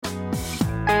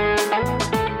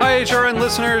HRN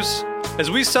listeners.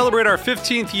 As we celebrate our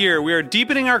 15th year, we are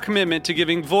deepening our commitment to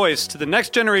giving voice to the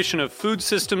next generation of food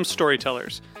systems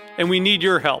storytellers, and we need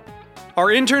your help. Our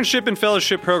internship and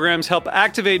fellowship programs help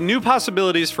activate new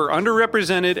possibilities for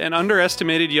underrepresented and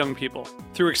underestimated young people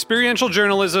through experiential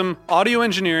journalism, audio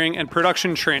engineering, and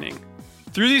production training.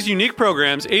 Through these unique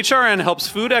programs, HRN helps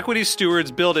food equity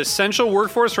stewards build essential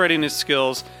workforce readiness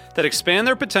skills that expand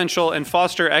their potential and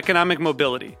foster economic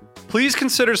mobility. Please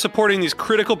consider supporting these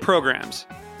critical programs.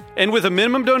 And with a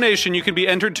minimum donation, you can be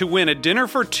entered to win a dinner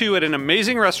for two at an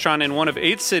amazing restaurant in one of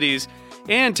 8 cities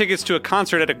and tickets to a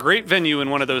concert at a great venue in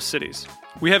one of those cities.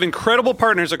 We have incredible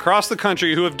partners across the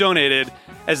country who have donated,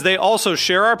 as they also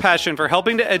share our passion for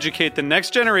helping to educate the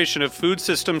next generation of food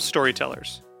systems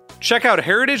storytellers. Check out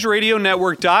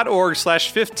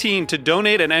heritageradionetwork.org/15 to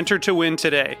donate and enter to win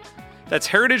today. That's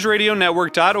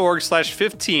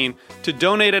heritageradionetwork.org/15 to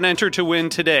donate and enter to win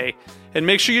today. And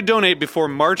make sure you donate before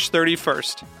March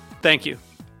 31st. Thank you.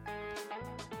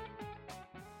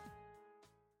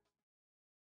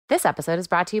 This episode is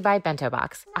brought to you by Bento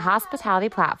Box, a hospitality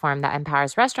platform that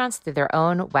empowers restaurants through their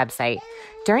own website.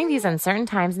 During these uncertain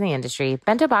times in the industry,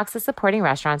 Bento Box is supporting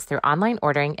restaurants through online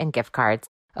ordering and gift cards.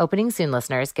 Opening Soon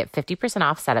listeners get 50%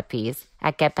 off setup fees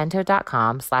at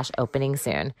getbento.com/opening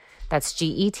soon. That's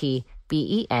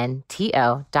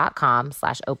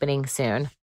GETBENTO.com/opening soon.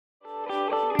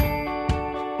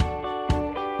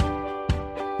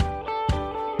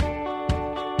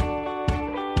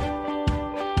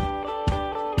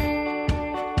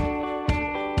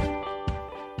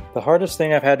 The hardest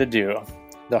thing I've had to do,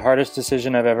 the hardest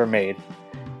decision I've ever made,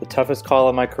 the toughest call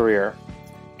of my career.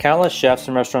 Countless chefs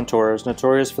and restaurateurs,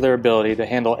 notorious for their ability to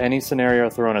handle any scenario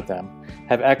thrown at them,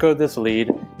 have echoed this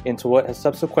lead into what has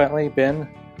subsequently been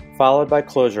followed by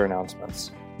closure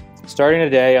announcements. Starting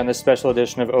today on this special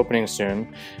edition of Opening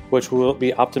Soon, which we'll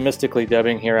be optimistically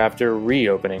dubbing hereafter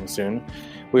Reopening Soon,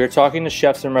 we are talking to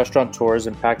chefs and restaurateurs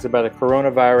impacted by the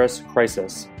coronavirus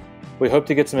crisis. We hope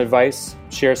to get some advice,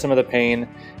 share some of the pain,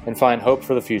 and find hope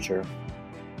for the future.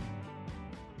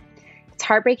 It's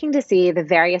heartbreaking to see the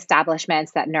very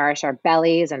establishments that nourish our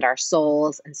bellies and our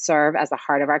souls and serve as the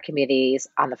heart of our communities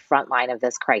on the front line of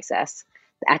this crisis.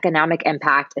 The economic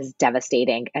impact is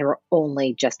devastating, and we're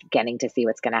only just getting to see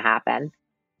what's going to happen.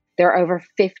 There are over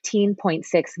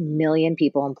 15.6 million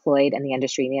people employed in the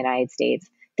industry in the United States.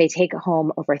 They take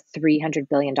home over $300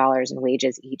 billion in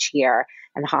wages each year,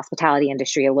 and the hospitality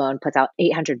industry alone puts out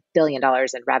 $800 billion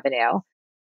in revenue.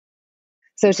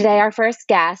 So today, our first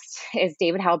guest is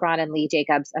David Heilbron and Lee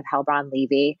Jacobs of Heilbron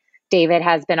Levy. David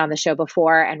has been on the show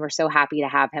before, and we're so happy to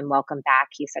have him. Welcome back.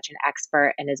 He's such an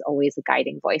expert and is always a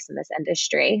guiding voice in this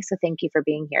industry. So thank you for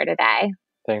being here today.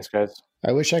 Thanks, guys.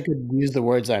 I wish I could use the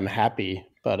words "I'm happy,"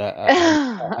 but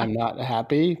I'm not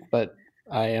happy. But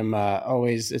I am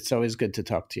always. It's always good to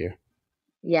talk to you.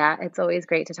 Yeah, it's always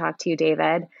great to talk to you,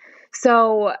 David.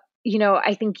 So,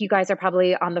 I think you guys are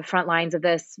probably on the front lines of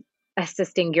this,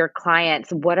 assisting your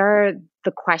clients. What are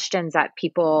the questions that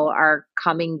people are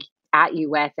coming at you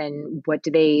with, and what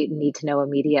do they need to know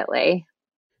immediately?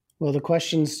 Well, the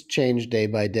questions change day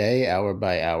by day, hour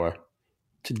by hour.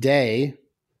 Today,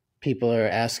 people are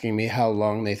asking me how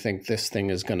long they think this thing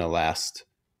is going to last.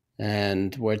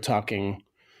 And we're talking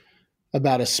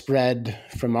about a spread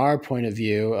from our point of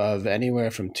view of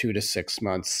anywhere from 2 to 6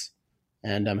 months.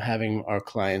 And I'm having our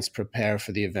clients prepare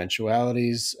for the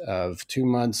eventualities of 2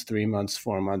 months, 3 months,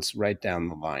 4 months, right down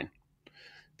the line.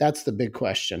 That's the big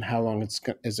question. How long is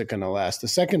it going to last? The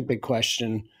second big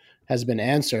question has been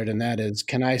answered, and that is,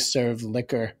 can I serve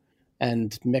liquor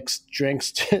and mixed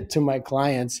drinks to my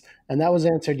clients? And that was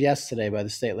answered yesterday by the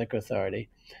State Liquor Authority.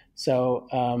 So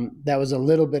that was a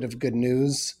little bit of good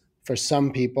news for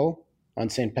some people on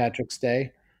St. Patrick's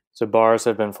Day. So bars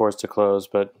have been forced to close,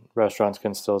 but restaurants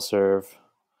can still serve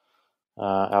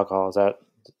alcohol. Is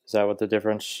that what the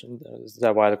difference? Is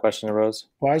that why the question arose?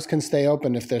 Bars can stay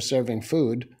open if they're serving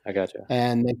food. I got you.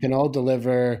 And they can all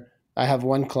deliver. I have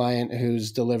one client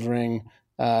who's delivering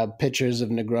pitchers of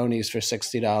Negronis for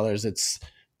 $60. It's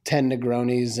 10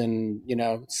 Negronis and,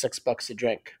 $6 a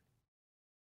drink.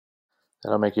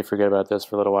 That'll make you forget about this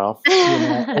for a little while.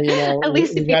 At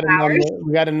least a few hours.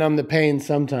 We got to numb the pain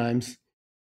sometimes.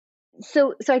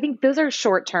 So I think those are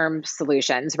short-term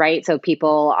solutions, right? So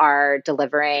people are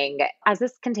delivering as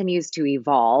this continues to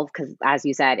evolve, because as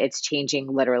you said, it's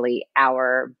changing literally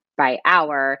hour by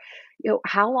hour.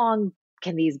 How long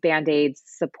can these Band-Aids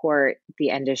support the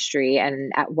industry?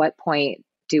 And at what point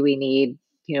do we need,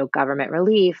 government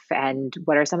relief? And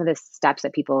what are some of the steps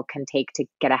that people can take to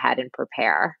get ahead and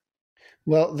prepare?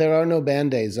 Well, there are no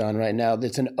Band-Aids on right now.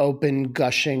 It's an open,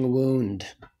 gushing wound.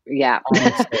 Yeah.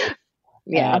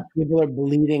 Yeah. People are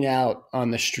bleeding out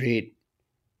on the street.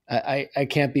 I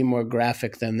can't be more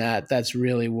graphic than that. That's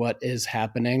really what is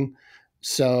happening.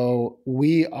 So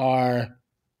we are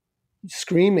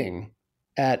screaming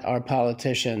at our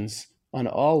politicians on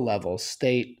all levels,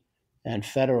 state and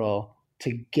federal,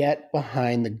 to get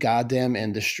behind the goddamn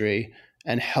industry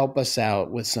and help us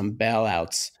out with some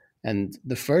bailouts. And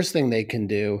the first thing they can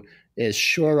do is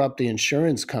shore up the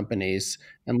insurance companies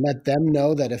and let them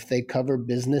know that if they cover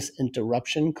business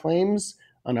interruption claims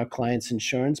on our clients'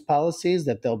 insurance policies,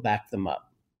 that they'll back them up.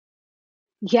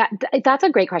 Yeah, that's a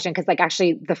great question because, like,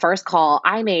 actually, the first call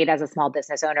I made as a small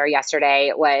business owner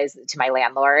yesterday was to my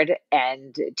landlord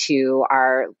and to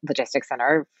our logistics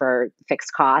center for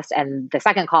fixed costs. And the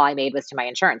second call I made was to my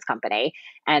insurance company.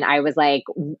 And I was like,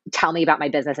 tell me about my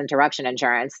business interruption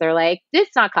insurance. They're like,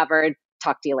 it's not covered.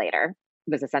 Talk to you later,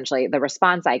 was essentially the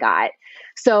response I got.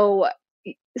 So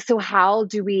how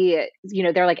do we,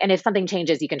 they're like, and if something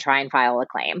changes, you can try and file a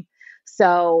claim.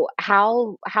 So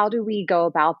how do we go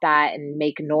about that and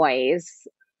make noise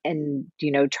and,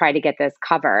 try to get this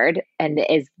covered? And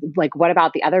is like, what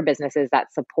about the other businesses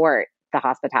that support the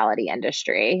hospitality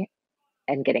industry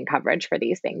and getting coverage for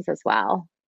these things as well?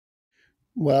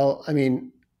 Well, I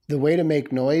mean, the way to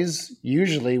make noise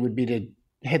usually would be to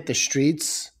hit the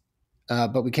streets,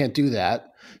 but we can't do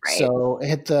that. Right. So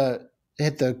hit the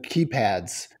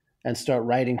keypads and start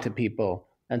writing to people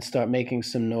and start making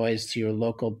some noise to your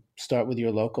local, start with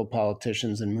your local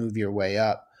politicians and move your way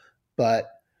up. But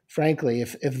frankly,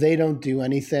 if they don't do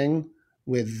anything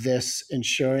with this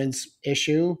insurance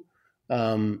issue,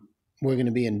 we're going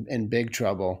to be in big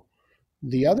trouble.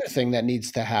 The other thing that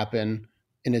needs to happen,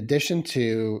 in addition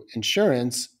to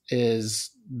insurance,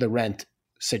 is the rent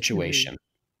situation,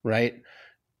 right?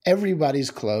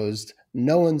 Everybody's closed.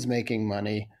 No one's making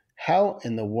money. How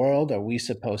in the world are we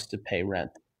supposed to pay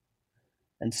rent?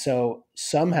 And so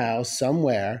somehow,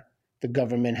 somewhere, the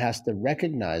government has to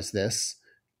recognize this,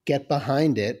 get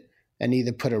behind it, and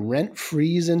either put a rent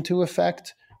freeze into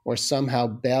effect or somehow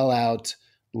bail out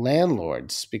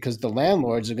landlords, because the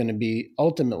landlords are going to be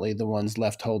ultimately the ones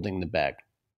left holding the bag.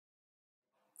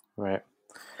 Right.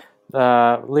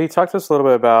 Lee, talk to us a little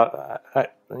bit about,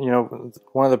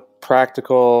 one of the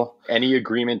practical... Any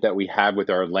agreement that we have with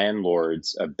our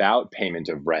landlords about payment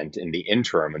of rent in the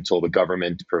interim until the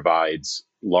government provides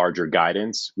larger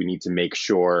guidance, we need to make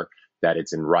sure that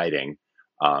it's in writing.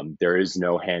 There is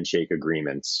no handshake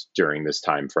agreements during this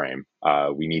time frame.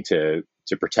 We need to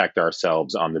protect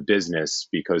ourselves on the business,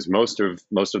 because most of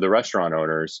the restaurant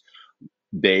owners,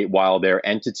 while their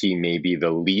entity may be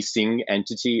the leasing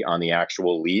entity on the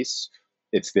actual lease,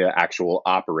 it's the actual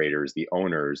operators, the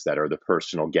owners, that are the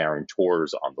personal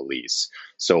guarantors on the lease.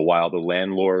 So while the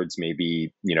landlords may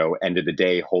be, end of the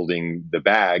day holding the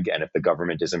bag, and if the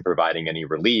government isn't providing any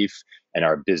relief and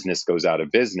our business goes out of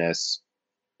business,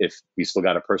 if we still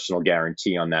got a personal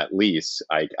guarantee on that lease,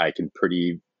 I can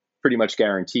pretty much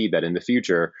guarantee that in the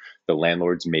future, the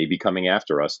landlords may be coming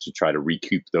after us to try to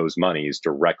recoup those monies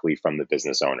directly from the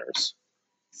business owners.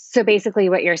 So basically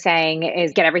what you're saying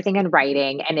is get everything in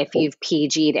writing. And if you've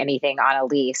PG'd anything on a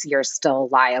lease, you're still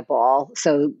liable.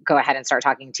 So go ahead and start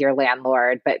talking to your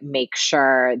landlord, but make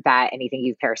sure that anything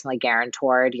you've personally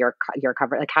guarantored, you're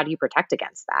covered. Like, how do you protect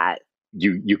against that?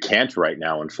 You can't right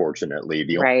now, unfortunately.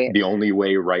 The only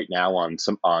way right now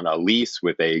on a lease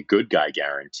with a good guy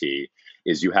guarantee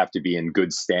is you have to be in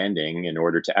good standing in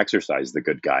order to exercise the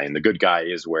good guy. And the good guy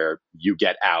is where you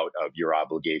get out of your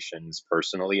obligations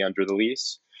personally under the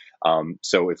lease.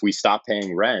 So if we stop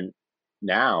paying rent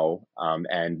now,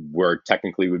 and we're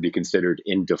technically would be considered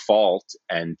in default,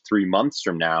 and 3 months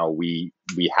from now, we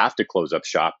have to close up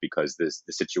shop because the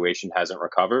situation hasn't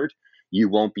recovered, you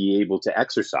won't be able to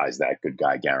exercise that good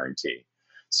guy guarantee.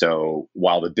 So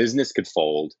while the business could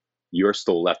fold, you're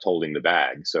still left holding the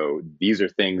bag. So these are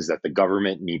things that the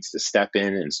government needs to step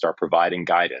in and start providing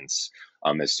guidance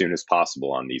as soon as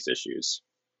possible on these issues.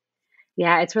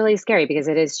 Yeah, it's really scary because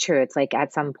it is true. It's like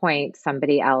at some point,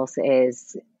 somebody else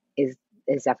is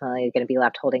definitely going to be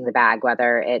left holding the bag,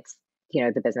 whether it's,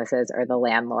 the businesses or the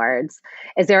landlords.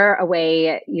 Is there a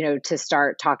way, to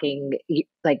start talking,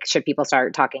 like, should people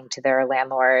start talking to their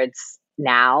landlords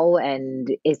now? And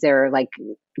is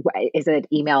it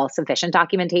email sufficient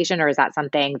documentation, or is that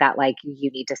something that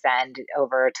you need to send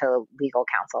over to legal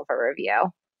counsel for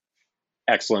review?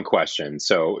 Excellent question.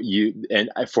 So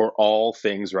for all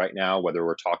things right now, whether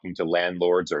we're talking to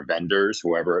landlords or vendors,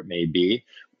 whoever it may be,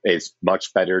 it's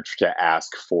much better to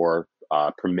ask for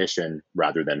permission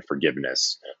rather than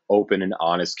forgiveness. Open and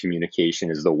honest communication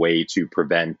is the way to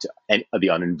prevent the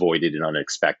unavoided and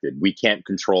unexpected. We can't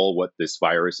control what this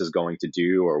virus is going to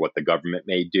do or what the government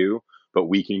may do. but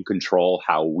we can control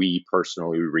how we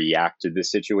personally react to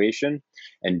this situation.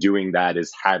 And doing that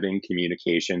is having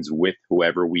communications with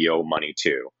whoever we owe money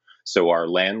to. So our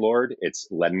landlord, it's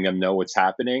letting them know what's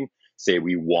happening. Say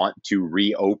we want to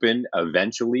reopen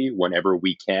eventually whenever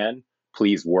we can.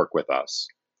 Please work with us.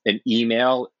 An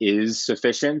email is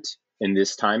sufficient in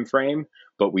this time frame,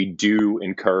 but we do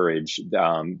encourage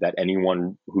that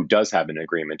anyone who does have an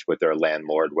agreement with their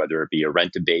landlord, whether it be a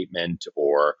rent abatement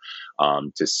or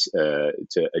to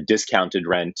a discounted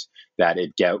rent, that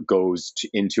it goes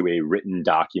into a written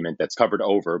document that's covered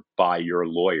over by your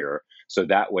lawyer. So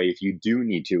that way, if you do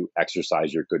need to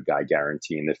exercise your good guy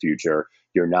guarantee in the future,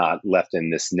 you're not left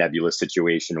in this nebulous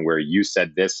situation where you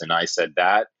said this and I said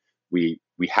that. We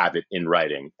have it in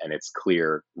writing and it's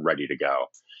clear, ready to go.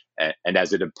 And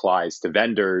as it applies to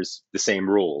vendors, the same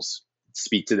rules.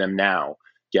 Speak to them now.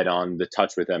 Get on the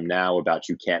touch with them now about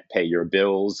you can't pay your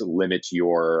bills, limit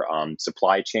your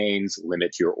supply chains,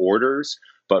 limit your orders.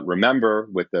 But remember,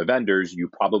 with the vendors, you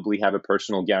probably have a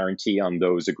personal guarantee on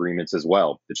those agreements as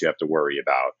well that you have to worry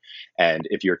about. And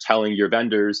if you're telling your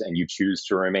vendors and you choose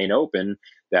to remain open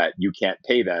that you can't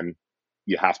pay them,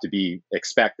 you have to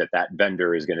expect that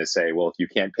vendor is going to say, well, if you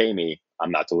can't pay me,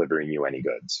 I'm not delivering you any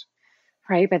goods.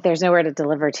 Right. But there's nowhere to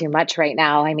deliver too much right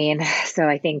now. I mean, so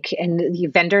I think, and the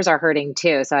vendors are hurting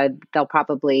too. So they'll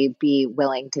probably be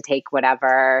willing to take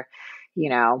whatever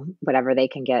they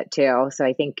can get too. So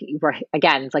I think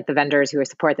again, it's like the vendors who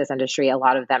support this industry, a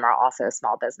lot of them are also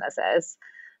small businesses.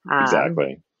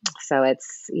 Exactly. So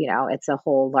it's a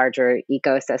whole larger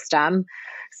ecosystem.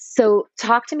 So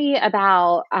talk to me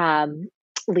about,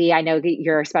 Lee, I know that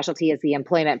your specialty is the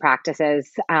employment practices.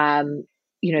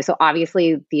 So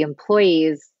obviously the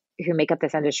employees who make up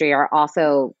this industry are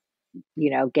also,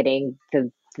 getting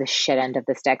the shit end of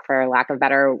the stick, for lack of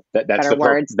better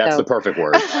words. That's the perfect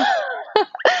word.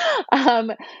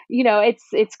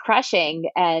 It's crushing,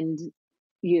 and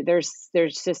there's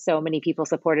just so many people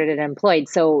supported and employed.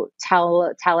 So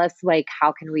tell us, like,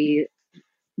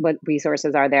 what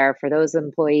resources are there for those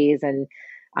employees, and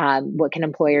what can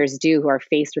employers do who are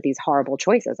faced with these horrible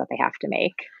choices that they have to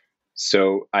make?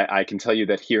 So I can tell you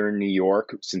that here in New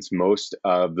York, since most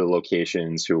of the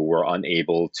locations who were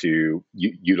unable to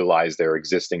utilize their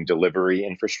existing delivery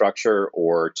infrastructure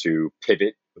or to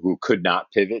pivot, who could not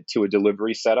pivot to a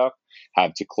delivery setup,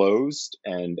 have to close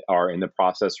and are in the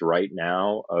process right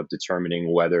now of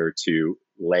determining whether to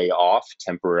lay off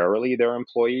temporarily their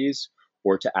employees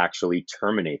or to actually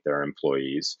terminate their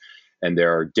employees. And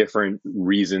there are different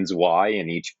reasons why, and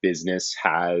each business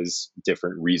has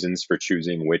different reasons for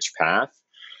choosing which path.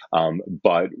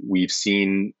 But we've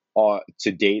seen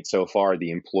to date so far,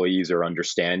 the employees are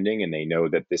understanding and they know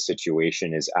that this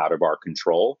situation is out of our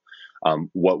control.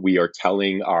 What we are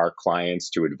telling our clients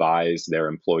to advise their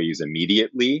employees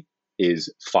immediately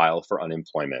is file for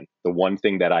unemployment. The one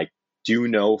thing that I do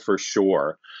know for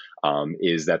sure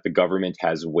is that the government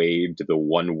has waived the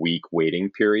 1 week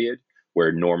waiting period,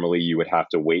 where normally you would have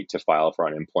to wait to file for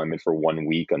unemployment for 1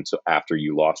 week until after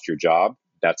you lost your job.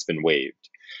 That's been waived.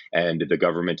 And the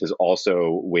government has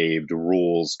also waived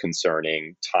rules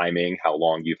concerning timing, how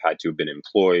long you've had to have been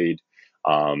employed,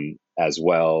 as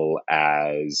well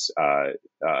as,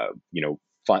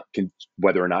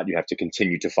 whether or not you have to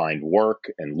continue to find work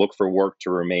and look for work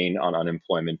to remain on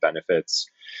unemployment benefits.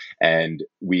 And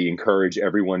we encourage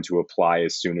everyone to apply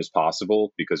as soon as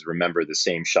possible, because remember, the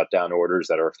same shutdown orders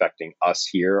that are affecting us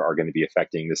here are going to be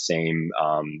affecting the same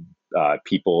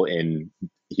people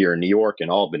here in New York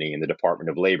and Albany in the Department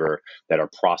of Labor that are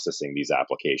processing these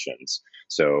applications.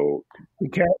 So be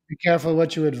careful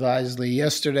what you advise, Lee.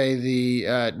 Yesterday,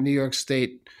 the New York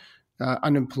State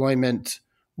unemployment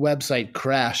website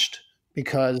crashed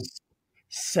because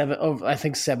I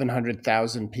think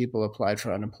 700,000 people applied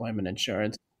for unemployment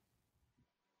insurance.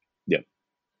 Yeah.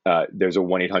 There's a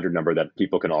 1-800 number that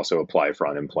people can also apply for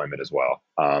unemployment as well.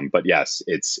 But yes,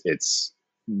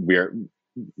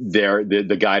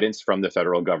 the guidance from the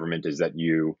federal government is that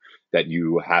you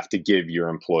have to give your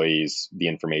employees the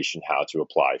information how to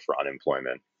apply for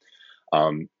unemployment.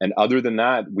 And other than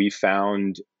that, we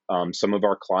found some of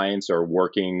our clients are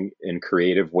working in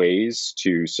creative ways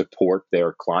to support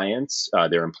their clients,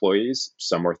 their employees.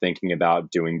 Some are thinking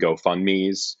about doing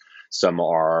GoFundMes. Some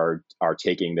are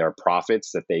taking their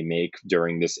profits that they make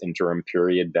during this interim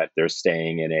period that they're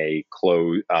staying in a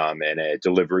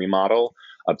delivery model,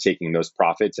 of taking those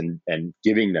profits and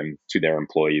giving them to their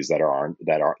employees that are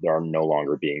no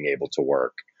longer being able to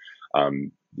work.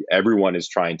 Everyone is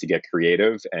trying to get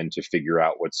creative and to figure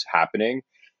out what's happening,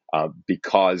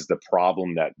 because the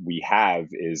problem that we have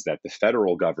is that the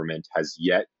federal government has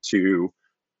yet to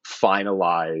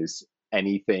finalize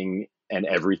anything and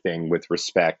everything with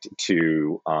respect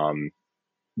to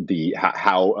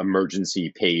how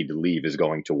emergency paid leave is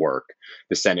going to work.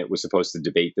 The Senate was supposed to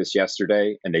debate this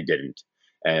yesterday, and they didn't,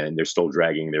 and they're still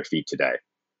dragging their feet today.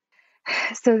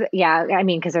 So, yeah, I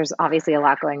mean, because there's obviously a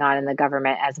lot going on in the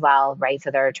government as well, right?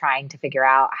 So they're trying to figure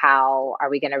out how are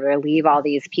we going to relieve all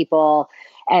these people.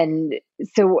 And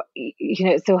so,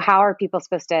 so how are people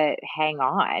supposed to hang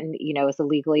on? So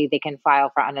legally they can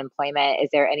file for unemployment. Is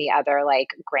there any other like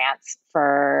grants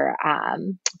for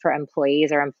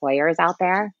employees or employers out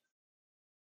there?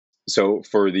 So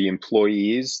for the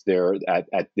employees, there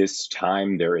at this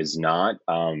time there is not.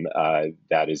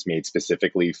 That is made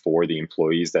specifically for the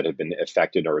employees that have been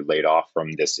affected or laid off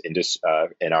from this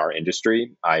in our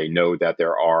industry. I know that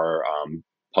there are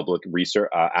public research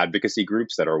advocacy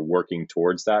groups that are working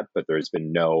towards that, but there's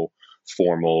been no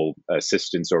formal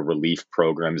assistance or relief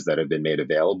programs that have been made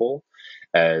available.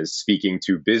 As speaking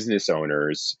to business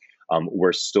owners,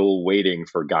 we're still waiting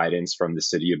for guidance from the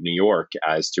city of New York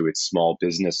as to its small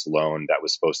business loan that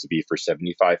was supposed to be for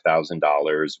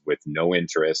 $75,000 with no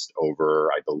interest over,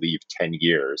 I believe, 10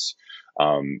 years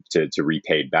to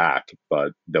repay back.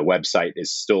 But the website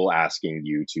is still asking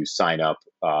you to sign up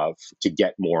to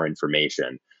get more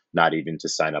information, not even to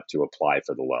sign up to apply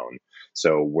for the loan.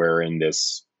 So we're in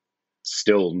this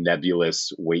still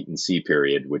nebulous wait and see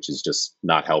period, which is just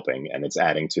not helping, and it's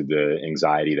adding to the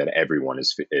anxiety that everyone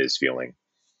is feeling.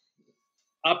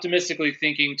 Optimistically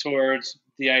thinking towards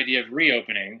the idea of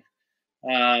reopening,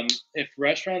 if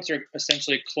restaurants are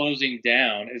essentially closing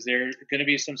down, is there going to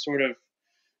be some sort of,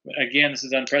 again, this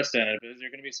is unprecedented, but is there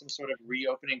going to be some sort of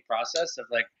reopening process of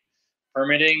like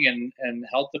permitting and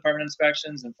health department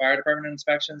inspections and fire department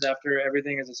inspections after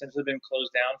everything has essentially been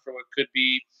closed down for what could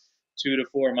be 2 to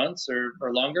 4 months or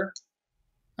longer?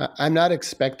 I'm not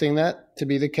expecting that to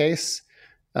be the case.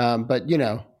 But,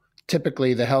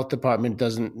 typically the health department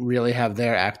doesn't really have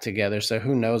their act together. So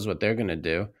who knows what they're going to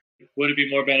do? Would it be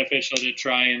more beneficial to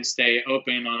try and stay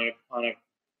open on a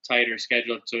tighter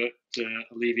schedule to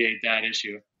alleviate that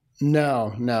issue?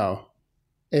 No.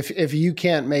 If you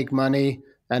can't make money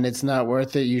and it's not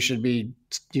worth it, you should be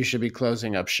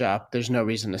closing up shop. There's no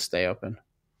reason to stay open.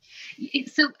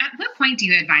 So at what point do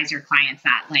you advise your clients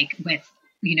that, like with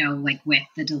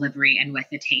the delivery and with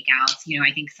the takeouts,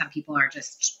 I think some people are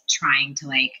just trying to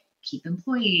like keep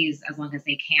employees as long as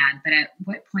they can. But at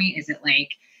what point is it like,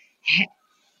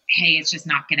 hey, it's just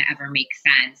not going to ever make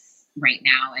sense right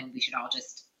now, and we should all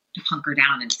just hunker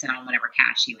down and sit on whatever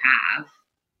cash you have?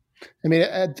 I mean,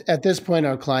 at this point,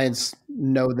 our clients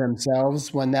know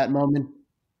themselves when that moment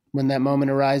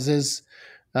arises,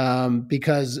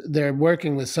 because they're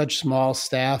working with such small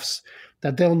staffs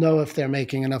that they'll know if they're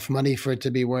making enough money for it to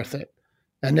be worth it.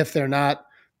 And if they're not,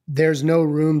 there's no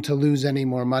room to lose any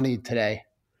more money today.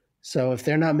 So if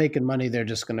they're not making money, they're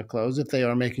just going to close. If they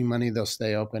are making money, they'll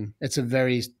stay open. It's a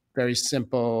very, very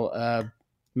simple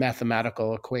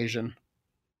mathematical equation.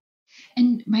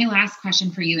 And my last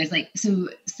question for you is so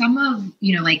some of,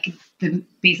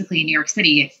 basically in New York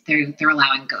City, they're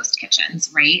allowing ghost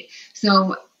kitchens, right?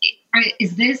 So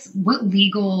what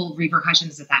legal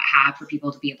repercussions does that have for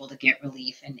people to be able to get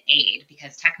relief and aid?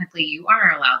 Because technically you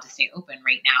are allowed to stay open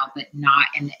right now, but not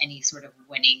in any sort of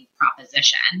winning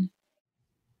proposition.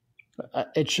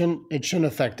 It shouldn't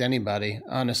affect anybody,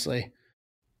 honestly.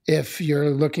 If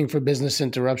you're looking for business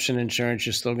interruption insurance,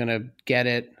 you're still going to get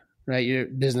it, right? Your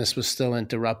business was still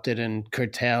interrupted and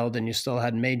curtailed, and you still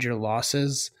had major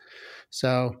losses.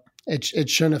 So it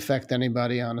shouldn't affect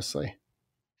anybody, honestly.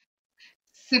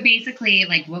 So basically,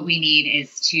 what we need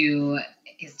is to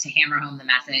hammer home the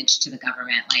message to the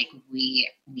government. We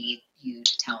need you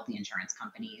to tell the insurance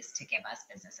companies to give us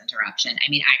business interruption. I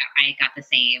mean, I got the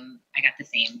same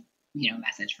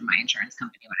message from my insurance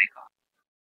company when I called.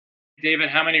 David,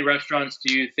 how many restaurants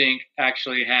do you think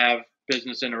actually have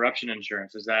business interruption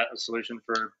insurance? Is that a solution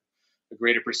for a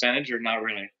greater percentage or not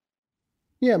really?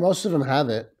 Yeah, most of them have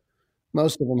it.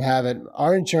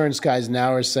 Our insurance guys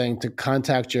now are saying to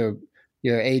contact your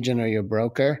agent or your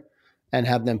broker and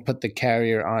have them put the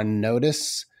carrier on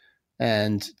notice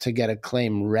and to get a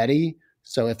claim ready.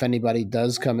 So if anybody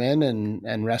does come in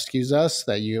and rescues us,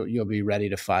 that you'll be ready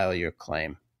to file your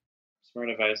claim. Smart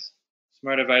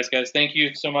advice, guys. Thank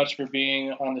you so much for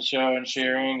being on the show and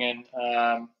sharing.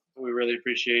 And we really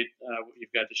appreciate what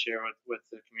you've got to share with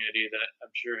the community that I'm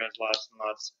sure has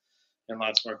lots and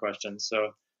lots more questions.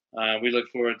 So we look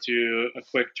forward to a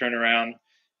quick turnaround.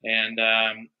 And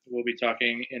we'll be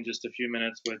talking in just a few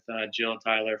minutes with Jill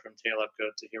Tyler from Tail Up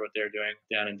Goat to hear what they're doing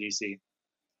down in DC.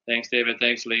 Thanks, David.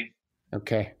 Thanks, Lee.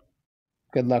 Okay.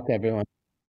 Good luck, everyone.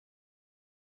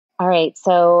 All right.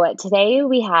 So today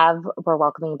we're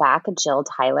welcoming back Jill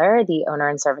Tyler, the owner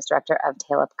and service director of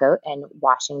Tail Up Goat in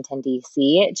Washington,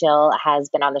 D.C. Jill has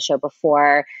been on the show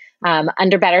before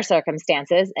under better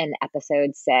circumstances in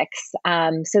episode 6.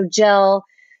 So Jill,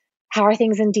 how are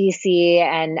things in D.C.?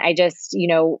 And I just,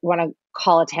 want to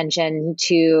call attention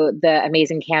to the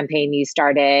amazing campaign you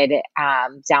started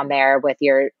down there with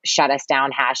your Shut Us Down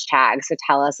hashtag. So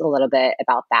tell us a little bit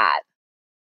about that.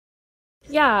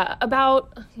 Yeah,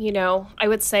 about, I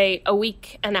would say a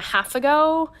week and a half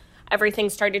ago,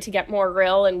 everything started to get more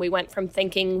real, and we went from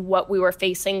thinking what we were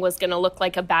facing was going to look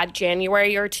like a bad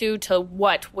January or two to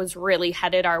what was really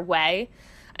headed our way.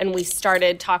 And we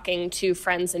started talking to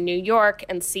friends in New York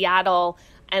and Seattle,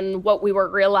 and what we were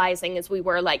realizing is we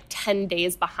were like 10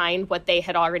 days behind what they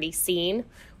had already seen,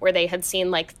 where they had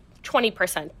seen like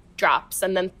 20% drops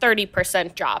and then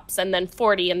 30% drops and then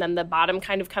 40 and then the bottom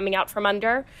kind of coming out from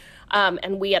under.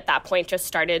 And we, at that point, just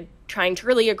started trying to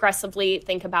really aggressively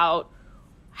think about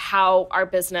how our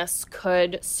business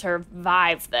could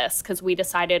survive this, because we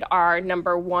decided our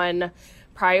number one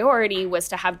priority was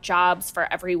to have jobs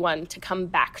for everyone to come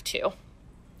back to.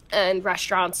 And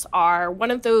restaurants are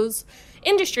one of those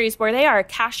industries where they are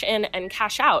cash in and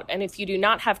cash out. And if you do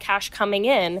not have cash coming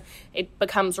in, it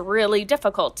becomes really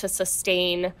difficult to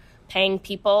sustain paying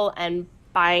people and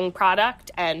buying product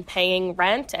and paying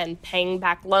rent and paying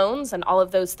back loans and all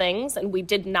of those things. And we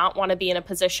did not want to be in a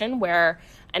position where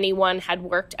anyone had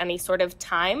worked any sort of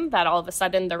time that all of a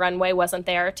sudden the runway wasn't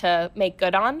there to make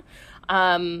good on.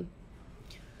 And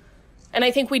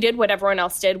I think we did what everyone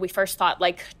else did. We first thought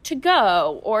like to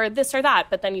go or this or that,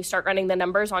 but then you start running the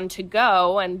numbers on to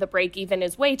go and the break even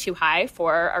is way too high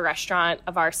for a restaurant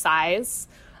of our size.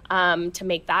 To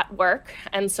make that work.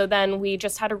 And so then we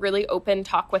just had a really open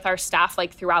talk with our staff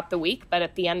like throughout the week, but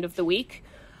at the end of the week,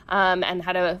 and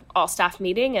had a all staff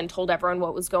meeting and told everyone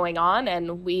what was going on.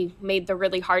 And we made the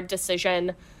really hard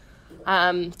decision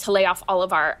to lay off all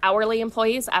of our hourly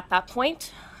employees at that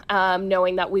point,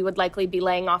 knowing that we would likely be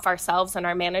laying off ourselves and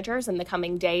our managers in the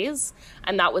coming days.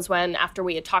 And that was when, after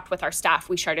we had talked with our staff,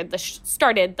 we started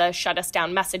the Shut Us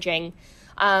Down messaging.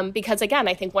 Because again,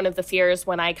 I think one of the fears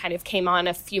when I kind of came on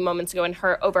a few moments ago and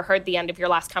overheard the end of your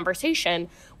last conversation,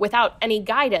 without any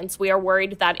guidance, we are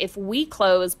worried that if we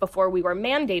close before we were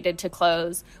mandated to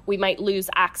close, we might lose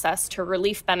access to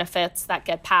relief benefits that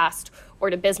get passed or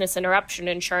to business interruption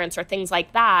insurance or things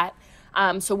like that.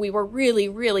 So we were really,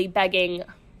 really begging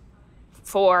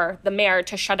for the mayor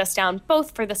to shut us down,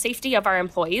 both for the safety of our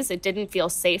employees. It didn't feel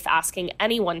safe asking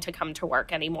anyone to come to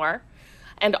work anymore.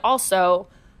 And also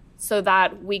so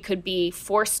that we could be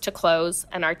forced to close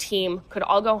and our team could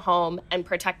all go home and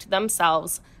protect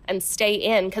themselves and stay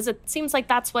in, because it seems like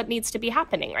that's what needs to be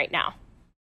happening right now.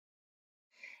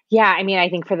 Yeah, I mean, I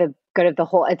think for the good of the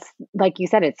whole, it's like you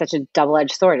said, it's such a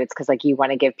double-edged sword. It's because like you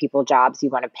want to give people jobs, you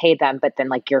want to pay them, but then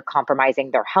like you're compromising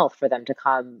their health for them to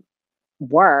come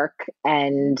work.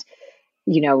 And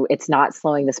it's not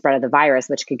slowing the spread of the virus,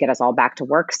 which could get us all back to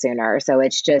work sooner. So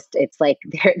it's like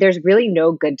there's really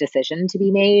no good decision to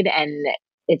be made. And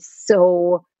it's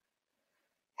so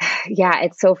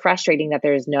frustrating that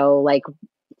there's no like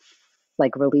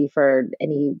relief or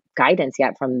any guidance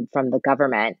yet from the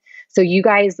government. So you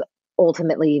guys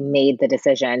ultimately made the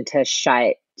decision to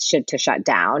shut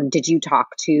down. Did you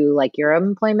talk to like your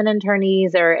employment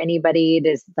attorneys or anybody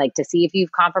to see if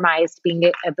you've compromised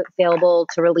being available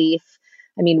to relief?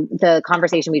 I mean, the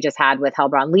conversation we just had with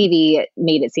Hellbraun Levy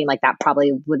made it seem like that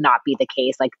probably would not be the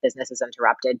case, like business is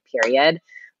interrupted, period.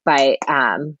 But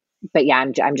yeah,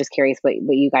 I'm just curious what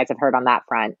you guys have heard on that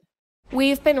front.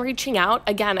 We've been reaching out.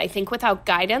 Again, I think without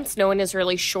guidance, no one is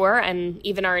really sure. And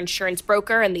even our insurance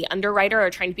broker and the underwriter are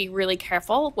trying to be really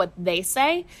careful what they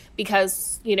say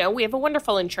because, we have a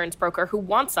wonderful insurance broker who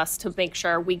wants us to make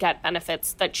sure we get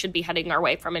benefits that should be heading our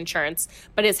way from insurance,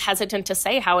 but is hesitant to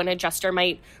say how an adjuster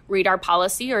might read our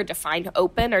policy or define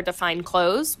open or define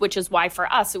close, which is why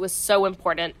for us it was so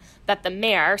important that the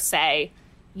mayor say,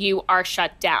 you are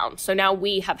shut down. So now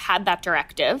we have had that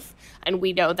directive and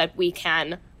we know that we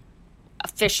can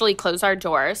officially close our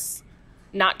doors,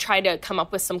 not try to come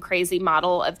up with some crazy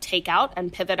model of takeout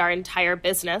and pivot our entire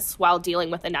business while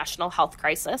dealing with a national health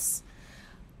crisis,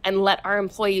 and let our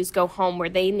employees go home where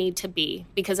they need to be.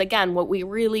 Because again, what we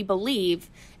really believe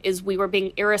is we were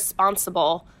being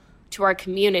irresponsible to our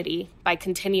community by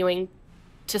continuing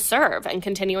to serve and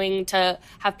continuing to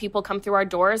have people come through our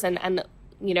doors and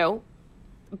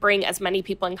bring as many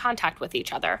people in contact with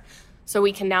each other. So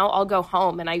we can now all go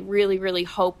home. And I really, really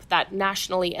hope that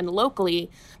nationally and locally,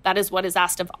 that is what is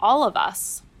asked of all of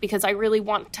us, because I really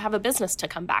want to have a business to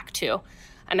come back to.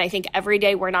 And I think every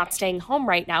day we're not staying home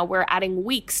right now, we're adding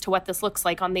weeks to what this looks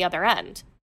like on the other end.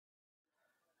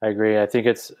 I agree. I think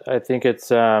it's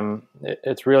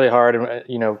really hard.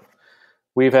 And,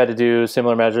 we've had to do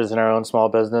similar measures in our own small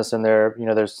business, and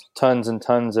there's tons and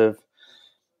tons of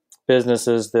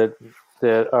businesses that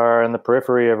are in the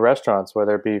periphery of restaurants,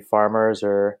 whether it be farmers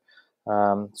or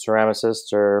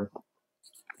ceramicists or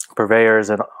purveyors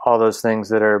and all those things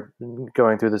that are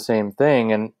going through the same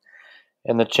thing.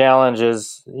 And the challenge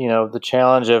is, the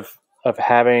challenge of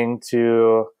having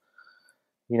to,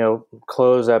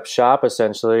 close up shop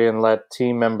essentially and let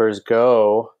team members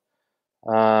go.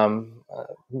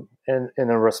 And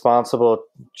a responsible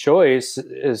choice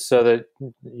is so that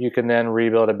you can then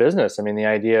rebuild a business. I mean, the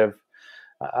idea of,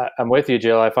 I'm with you,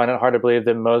 Jill. I find it hard to believe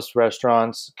that most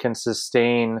restaurants can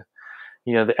sustain,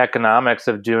 the economics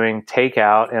of doing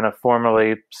takeout in a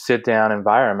formally sit-down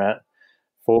environment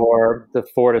for the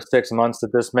 4 to 6 months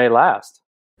that this may last.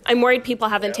 I'm worried people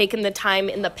haven't taken the time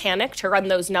in the panic to run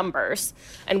those numbers.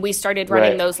 And we started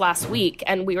running those last week,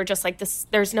 and we were just like,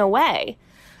 there's no way.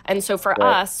 And so for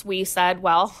us, we said,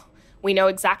 well, we know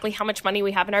exactly how much money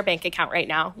we have in our bank account right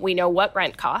now. We know what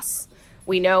rent costs.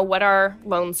 We know what our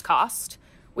loans cost.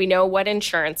 We know what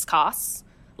insurance costs.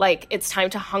 Like, it's time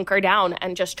to hunker down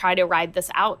and just try to ride this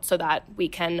out so that we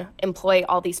can employ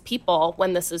all these people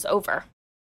when this is over.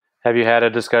 Have you had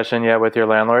a discussion yet with your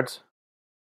landlords?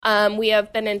 We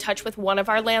have been in touch with one of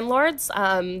our landlords.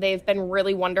 They've been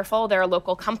really wonderful. They're a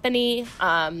local company.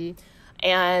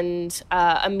 And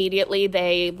immediately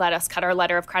they let us cut our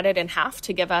letter of credit in half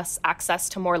to give us access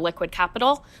to more liquid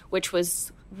capital, which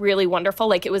was really wonderful.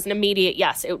 Like, it was an immediate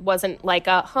yes. It wasn't like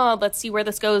let's see where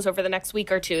this goes over the next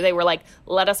week or two. They were like,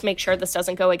 let us make sure this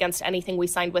doesn't go against anything we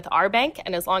signed with our bank.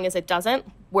 And as long as it doesn't,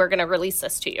 we're going to release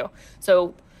this to you.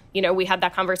 So, we had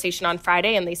that conversation on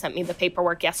Friday, and they sent me the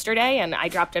paperwork yesterday, and I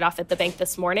dropped it off at the bank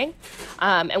this morning.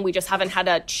 And we just haven't had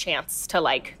a chance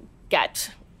to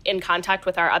get in contact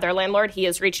with our other landlord. He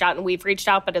has reached out and we've reached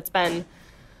out, but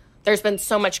there's been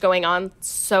so much going on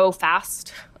so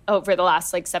fast over the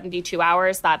last 72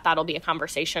 hours that'll be a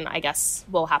conversation I guess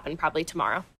will happen probably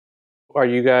tomorrow. Are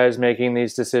you guys making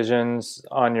these decisions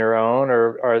on your own,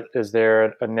 or is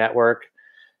there a network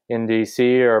in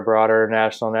DC or a broader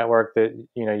national network that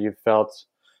you've felt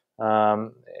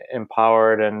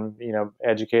empowered and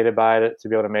educated by it to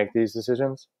be able to make these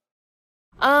decisions?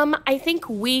 I think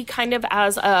we kind of,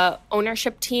 as a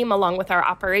ownership team, along with our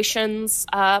operations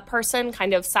person,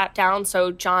 kind of sat down.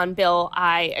 So John, Bill,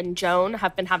 I, and Joan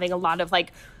have been having a lot of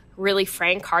really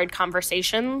frank, hard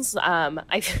conversations.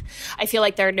 I feel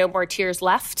like there are no more tears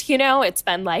left. It's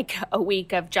been a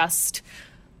week of just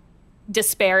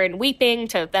despair and weeping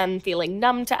to then feeling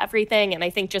numb to everything. And I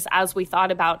think just as we thought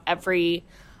about every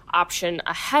option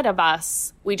ahead of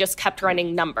us, we just kept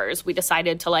running numbers. We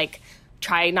decided to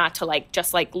try not to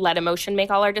just let emotion make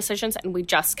all our decisions. And we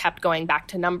just kept going back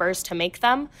to numbers to make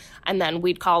them. And then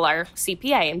we'd call our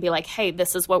CPA and be like, hey,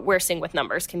 this is what we're seeing with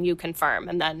numbers. Can you confirm?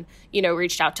 And then,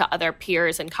 reached out to other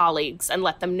peers and colleagues and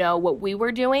let them know what we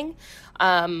were doing,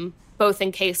 both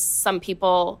in case some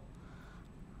people,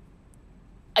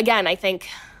 again, I think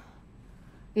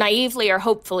naively or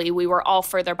hopefully, we were all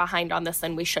further behind on this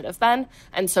than we should have been.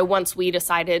 And so once we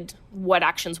decided what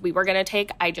actions we were going to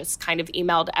take, I just kind of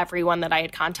emailed everyone that I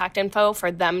had contact info for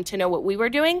them to know what we were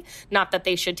doing. Not that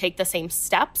they should take the same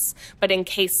steps, but in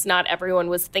case not everyone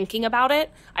was thinking about it,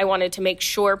 I wanted to make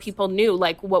sure people knew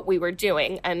what we were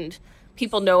doing. And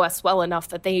people know us well enough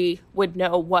that they would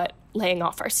know what laying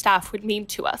off our staff would mean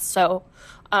to us. So,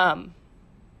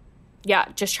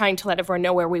 just trying to let everyone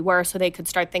know where we were so they could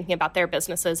start thinking about their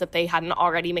businesses if they hadn't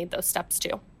already made those steps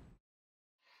too.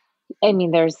 I mean,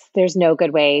 there's no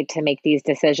good way to make these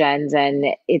decisions. And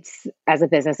it's, as a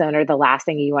business owner, the last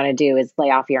thing you want to do is lay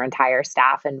off your entire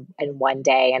staff in one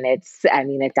day. And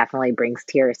it definitely brings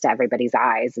tears to everybody's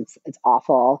eyes. It's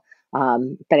awful.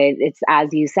 But it's,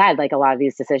 as you said, a lot of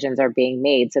these decisions are being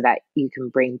made so that you can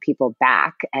bring people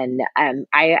back. And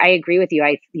I agree with you.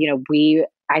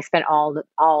 I spent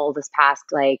all this past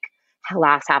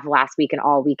last half of last week and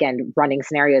all weekend rerunning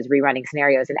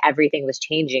scenarios, and everything was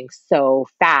changing so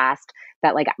fast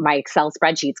that my Excel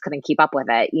spreadsheets couldn't keep up with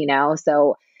it,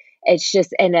 So it's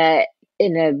just in a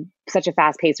such a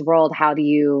fast paced world. How do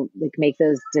you make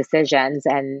those decisions?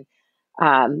 And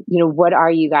what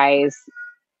are you guys?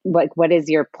 What is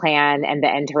your plan and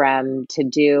the interim to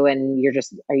do? And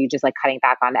are you just cutting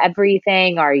back on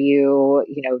everything? Are you,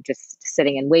 just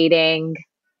sitting and waiting?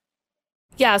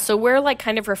 Yeah, so we're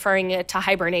kind of referring it to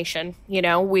hibernation.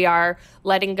 We are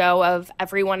letting go of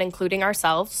everyone, including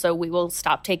ourselves. So we will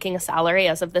stop taking a salary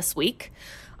as of this week.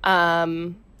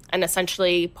 And and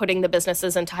essentially putting the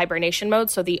businesses into hibernation mode.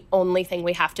 So the only thing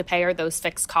we have to pay are those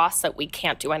fixed costs that we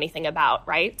can't do anything about,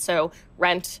 right? So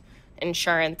rent,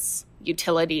 insurance,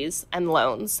 utilities, and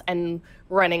loans, and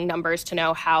running numbers to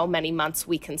know how many months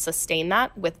we can sustain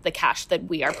that with the cash that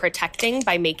we are protecting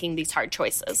by making these hard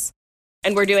choices.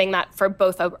 And we're doing that for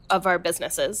both of our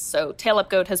businesses. So Tail Up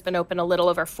Goat has been open a little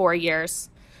over 4 years.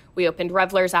 We opened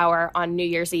Revelers Hour on New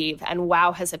Year's Eve, and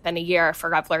wow, has it been a year for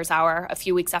Revelers Hour. A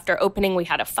few weeks after opening, we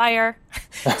had a fire,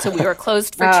 so we were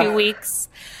closed for 2 weeks,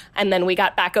 and then we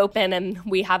got back open, and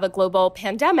we have a global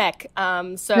pandemic.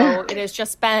 So it has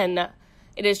just been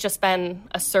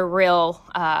a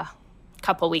surreal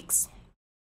couple weeks.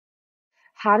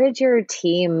 How did your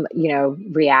team,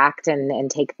 react and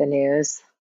take the news?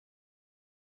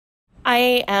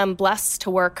 I am blessed to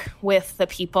work with the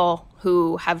people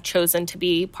who have chosen to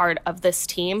be part of this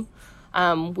team.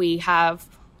 We have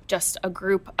just a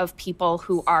group of people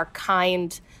who are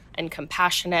kind and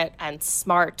compassionate and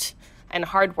smart and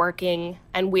hardworking.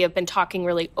 And we have been talking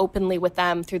really openly with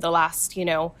them through the last,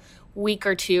 week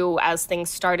or two as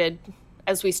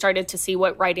we started to see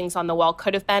what writings on the wall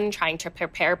could have been, trying to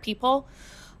prepare people.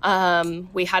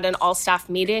 We had an all-staff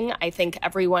meeting. I think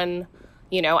everyone,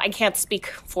 I can't speak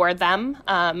for them,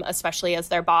 especially as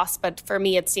their boss, but for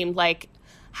me, it seemed like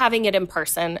having it in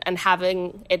person and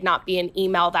having it not be an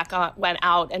email that went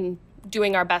out, and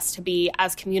doing our best to be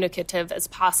as communicative as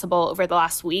possible over the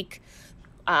last week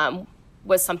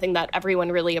was something that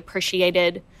everyone really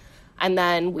appreciated. And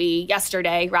then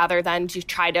yesterday, rather than to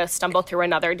try to stumble through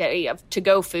another day of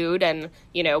to-go food and,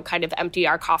 kind of empty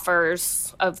our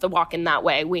coffers of the walk-in that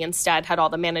way, we instead had all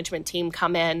the management team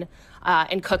come in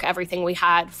and cook everything we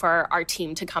had for our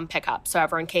team to come pick up. So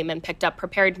everyone came and picked up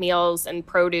prepared meals and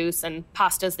produce and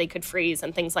pastas they could freeze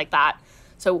and things like that.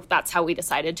 So that's how we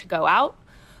decided to go out.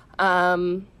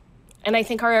 And I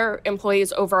think our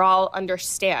employees overall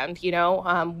understand,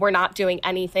 we're not doing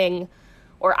anything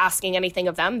or asking anything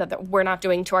of them that we're not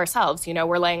doing to ourselves.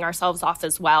 We're laying ourselves off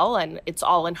as well. And it's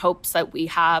all in hopes that we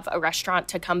have a restaurant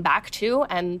to come back to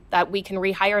and that we can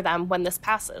rehire them when this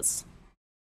passes.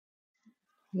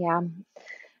 Yeah.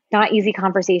 Not easy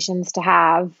conversations to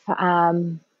have,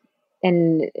 and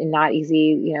not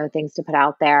easy, things to put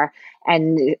out there.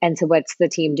 And so what's the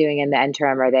team doing in the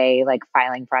interim? Are they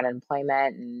filing for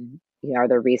unemployment, and, are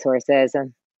there resources?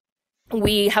 And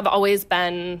we have always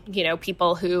been,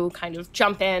 people who kind of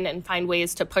jump in and find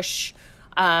ways to push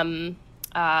our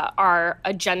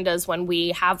agendas when we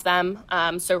have them.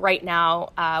 So right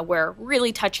now, we're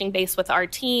really touching base with our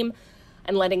team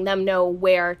and letting them know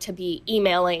where to be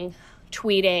emailing,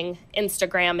 tweeting,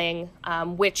 Instagramming,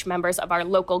 which members of our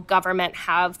local government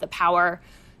have the power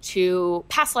to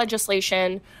pass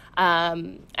legislation.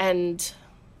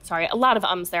 Sorry, a lot of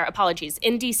ums there. Apologies.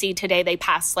 In D.C. today, they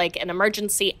passed an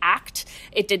emergency act.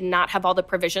 It did not have all the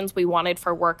provisions we wanted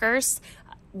for workers.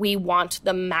 We want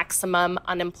the maximum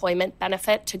unemployment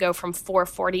benefit to go from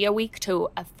 $440 a week to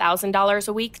 $1,000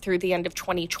 a week through the end of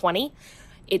 2020.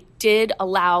 It did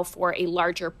allow for a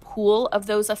larger pool of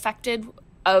those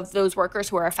workers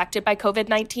who are affected by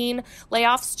COVID-19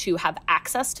 layoffs to have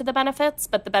access to the benefits,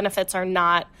 but the benefits are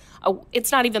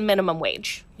it's not even minimum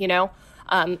wage,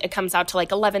 It comes out to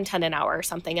 $11.10 an hour or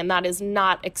something, and that is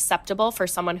not acceptable for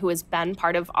someone who has been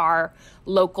part of our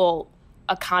local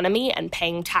economy and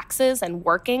paying taxes and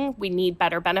working. We need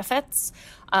better benefits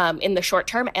in the short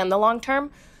term and the long term.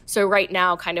 So right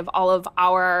now, kind of all of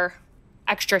our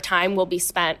extra time will be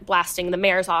spent blasting the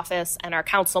mayor's office and our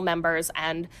council members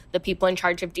and the people in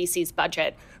charge of DC's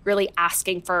budget, really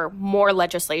asking for more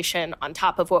legislation on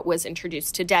top of what was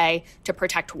introduced today to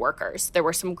protect workers. There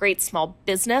were some great small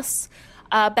business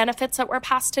benefits that were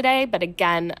passed today, but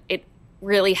again, it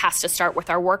really has to start with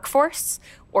our workforce,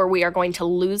 or we are going to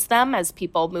lose them as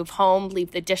people move home,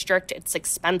 leave the district. It's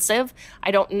expensive.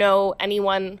 I don't know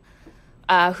anyone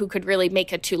who could really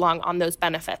make it too long on those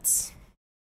benefits.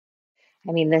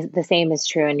 I mean, the same is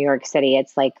true in New York City.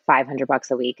 It's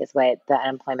 $500 a week is what the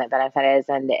unemployment benefit is.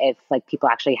 And if people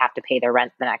actually have to pay their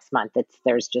rent the next month,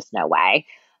 there's just no way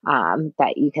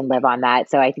that you can live on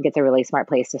that. So I think it's a really smart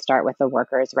place to start with the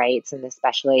workers' rights. And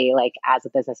especially as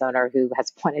a business owner who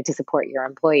has wanted to support your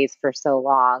employees for so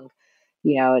long,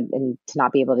 and to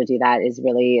not be able to do that is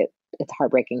really, it's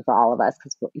heartbreaking for all of us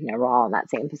because, we're all in that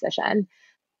same position.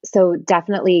 So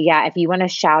definitely, yeah, if you want to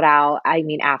shout out,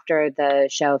 after the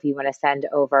show, if you want to send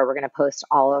over, we're going to post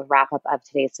all of wrap up of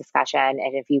today's discussion.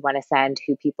 And if you want to send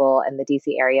who people in the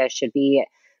DC area should be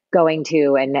going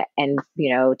to and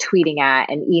tweeting at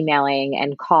and emailing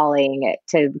and calling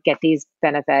to get these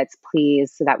benefits,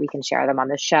 please, so that we can share them on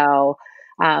the show.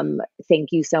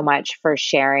 Thank you so much for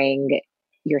sharing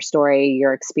your story,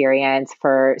 your experience,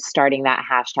 for starting that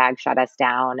hashtag Shut Us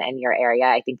Down in your area.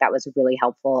 I think that was really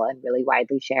helpful and really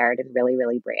widely shared and really,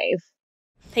 really brave.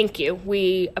 Thank you.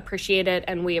 We appreciate it,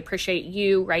 and we appreciate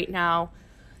you right now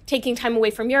taking time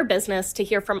away from your business to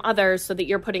hear from others so that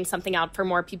you're putting something out for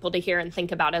more people to hear and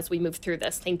think about as we move through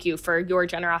this. Thank you for your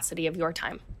generosity of your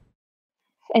time.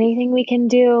 Anything we can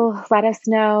do, let us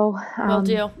know. Will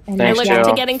do. Thanks, I look Jill.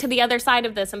 to getting to the other side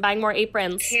of this and buying more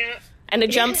aprons and a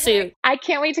jumpsuit. I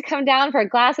can't wait to come down for a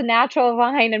glass of natural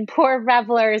wine and pour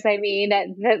revelers. I mean,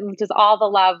 just all the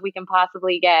love we can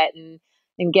possibly get and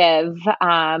give,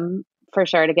 for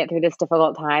sure, to get through this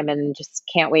difficult time, and just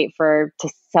can't wait to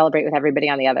celebrate with everybody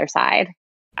on the other side.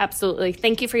 Absolutely.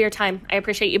 Thank you for your time. I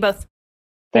appreciate you both.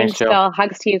 Thanks, Jill. Jill.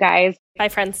 Hugs to you guys. Bye,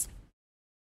 friends.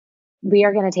 We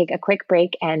are going to take a quick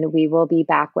break, and we will be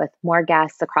back with more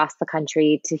guests across the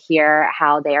country to hear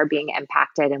how they are being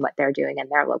impacted and what they're doing in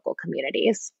their local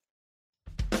communities.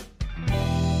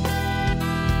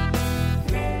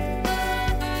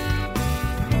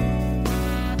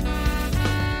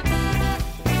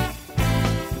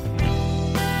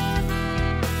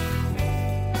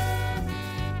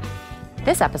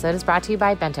 This episode is brought to you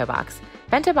by Bento Box.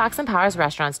 Bento Box empowers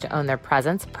restaurants to own their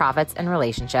presence, profits, and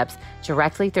relationships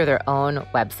directly through their own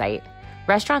website.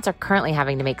 Restaurants are currently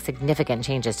having to make significant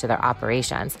changes to their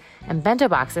operations, and Bento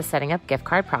Box is setting up gift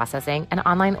card processing and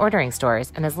online ordering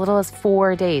stores in as little as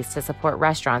 4 days to support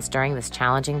restaurants during this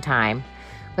challenging time.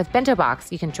 With Bento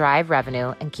Box, you can drive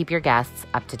revenue and keep your guests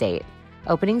up to date.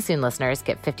 Opening Soon listeners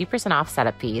get 50% off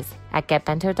setup fees at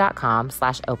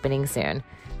getbento.com/opening soon.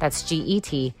 That's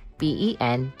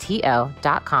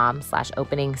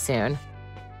GETBENTO.com/opening soon.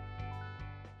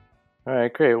 All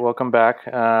right, great. Welcome back.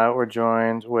 We're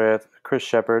joined with Chris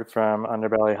Shepard from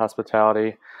Underbelly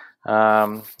Hospitality,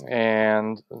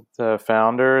 and the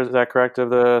founder, is that correct, of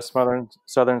the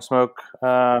Southern Smoke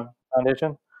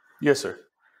Foundation? Yes, sir.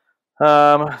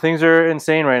 Things are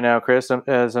insane right now, Chris,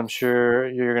 as I'm sure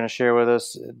you're going to share with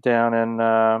us down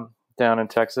in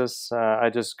Texas. I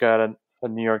just got a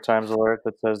New York Times alert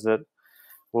that says that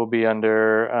we'll be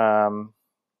under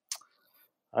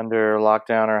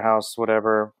lockdown or house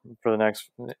whatever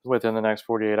within the next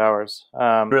 48 hours.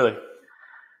 Really?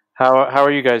 How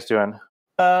are you guys doing?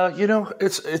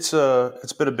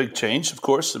 It's been a big change, of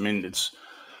course. I mean, it's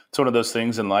one of those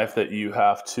things in life that you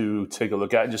have to take a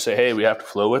look at and just say, hey, we have to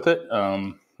flow with it.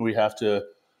 We have to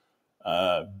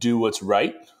do what's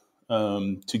right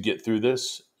to get through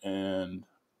this and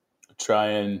try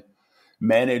and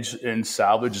manage and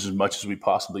salvage as much as we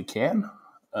possibly can.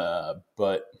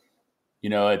 But,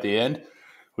 at the end,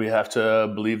 we have to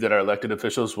believe that our elected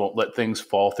officials won't let things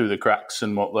fall through the cracks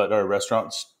and won't let our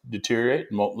restaurants deteriorate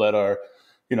and won't let our,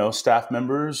 staff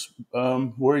members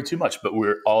worry too much. But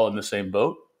we're all in the same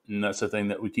boat. And that's the thing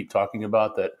that we keep talking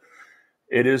about, that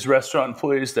it is restaurant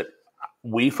employees that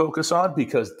we focus on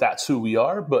because that's who we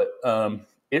are. But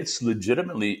it's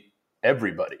legitimately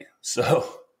everybody.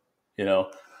 So,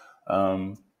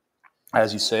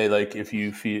 as you say, like if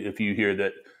you hear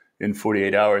that in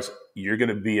 48 hours you're going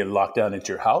to be in lockdown at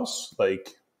your house,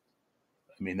 that's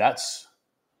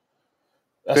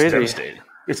crazy. Devastating.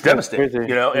 It's devastating,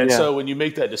 crazy. And Yeah. so when you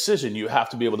make that decision, you have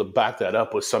to be able to back that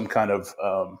up with some kind of,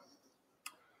 I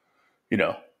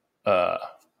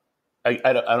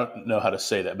don't know how to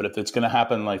say that, but if it's going to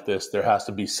happen like this, there has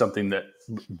to be something that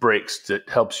breaks that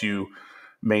helps you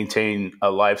maintain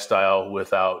a lifestyle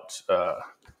without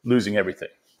losing everything.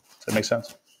 Does that make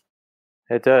sense?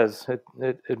 It does.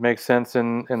 It makes sense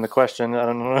in the question. I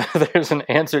don't know if there's an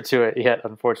answer to it yet,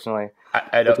 unfortunately.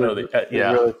 I don't know. It's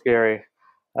really scary.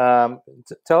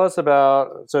 Tell us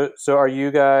about, so are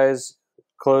you guys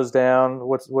closed down?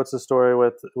 What's the story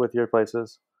with your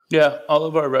places? Yeah, all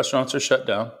of our restaurants are shut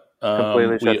down.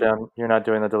 Completely shut down. You're not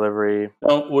doing the delivery.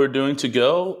 No, we're doing to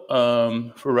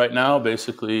go for right now,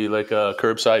 basically like a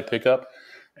curbside pickup.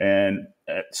 And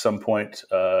at some point,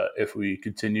 if we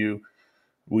continue,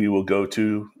 we will go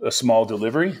to a small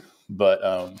delivery. But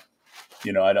I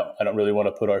don't really want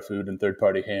to put our food in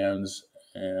third-party hands,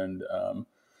 and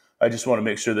I just want to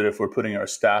make sure that if we're putting our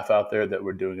staff out there, that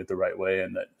we're doing it the right way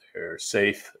and that they're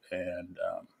safe and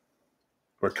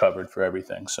we're covered for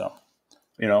everything. So,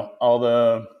 all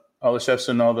the chefs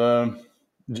and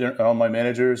all my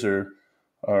managers are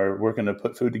working to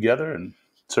put food together and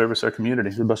service our community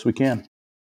the best we can.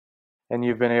 And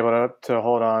you've been able to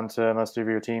hold on to most of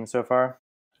your team so far?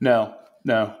 No.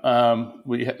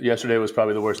 Yesterday was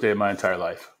probably the worst day of my entire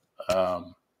life.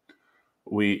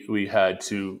 We had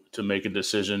to make a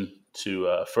decision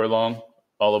to furlough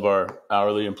all of our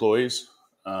hourly employees.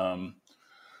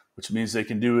 which means they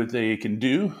can do what they can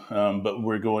do, but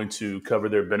we're going to cover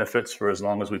their benefits for as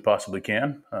long as we possibly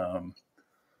can.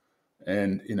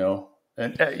 And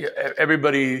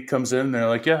everybody comes in and they're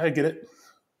like, yeah, I get it.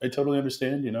 I totally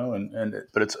understand,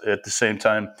 but it's at the same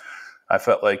time, I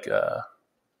felt like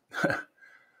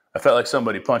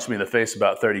somebody punched me in the face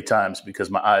about 30 times because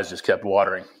my eyes just kept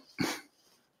watering.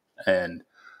 And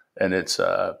it's,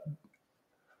 the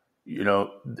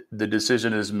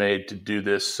decision is made to do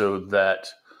this so that,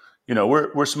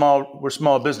 we're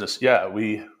small business. Yeah,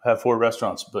 we have 4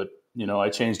 restaurants, but, I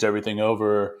changed everything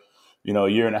over, a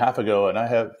year and a half ago, and I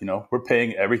have, we're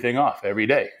paying everything off every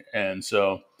day. And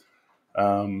so,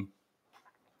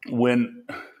 when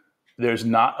there's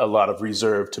not a lot of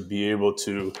reserve to be able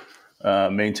to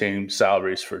maintain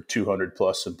salaries for 200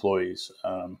 plus employees,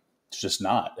 it's just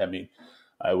not. I mean,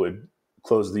 I would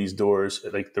close these doors,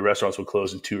 like the restaurants would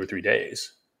close in 2 or 3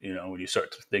 days. When you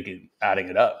start thinking, adding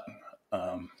it up,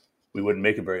 we wouldn't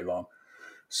make it very long.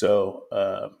 So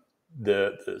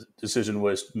the decision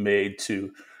was made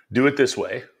to do it this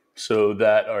way so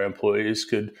that our employees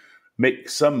could make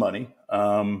some money,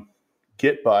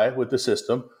 get by with the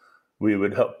system. We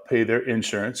would help pay their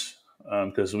insurance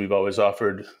because we've always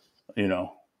offered,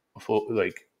 full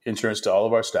insurance to all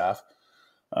of our staff.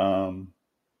 And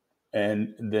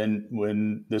then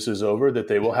when this is over, that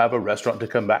they will have a restaurant to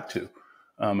come back to.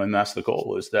 And that's the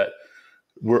goal, is that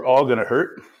we're all going to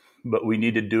hurt, but we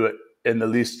need to do it in the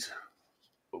least,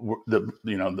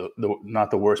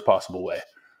 not the worst possible way.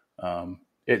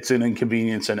 It's an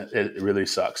inconvenience and it really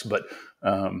sucks, but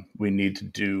we need to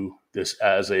do this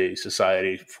as a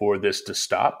society for this to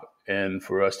stop and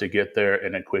for us to get there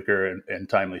in a quicker and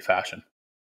timely fashion.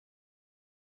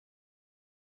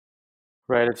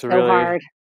 Right. It's so hard.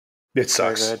 It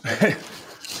sucks.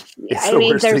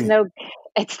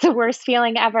 It's the worst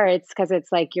feeling ever. It's because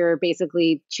it's like you're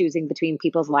basically choosing between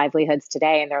people's livelihoods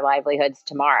today and their livelihoods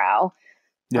tomorrow.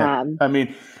 Yeah. I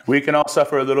mean, we can all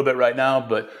suffer a little bit right now,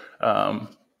 but,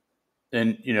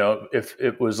 if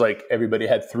it was like everybody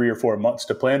had 3 or 4 months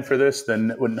to plan for this,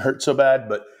 then it wouldn't hurt so bad.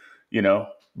 But,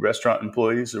 restaurant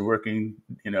employees are working,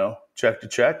 check to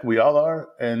check. We all are.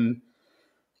 And,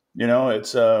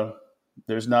 it's,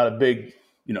 there's not a big,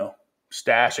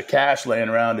 stash of cash laying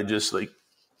around to just like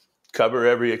cover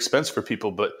every expense for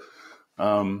people. But,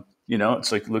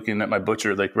 it's like looking at my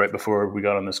butcher, like right before we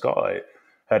got on this call, I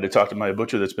had to talk to my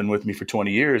butcher that's been with me for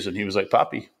 20 years. And he was like,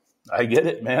 Poppy, I get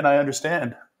it, man. I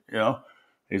understand.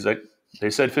 He's like, they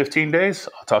said 15 days.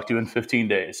 I'll talk to you in 15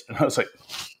 days. And I was like,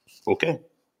 okay.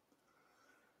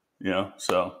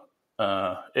 So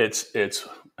it's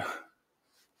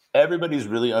everybody's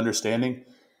really understanding.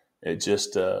 It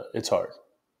just, it's hard.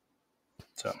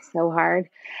 So hard.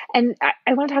 And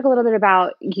I want to talk a little bit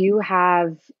about,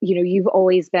 you've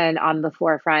always been on the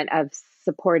forefront of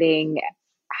supporting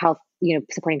health,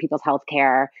 supporting people's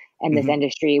healthcare in this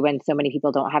industry when so many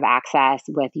people don't have access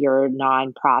with your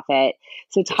nonprofit.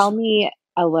 So tell me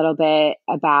a little bit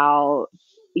about,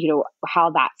 how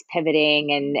that's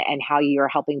pivoting and how you're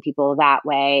helping people that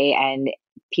way, and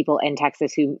people in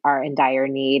Texas who are in dire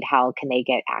need, how can they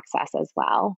get access as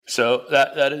well? So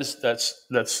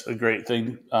that's a great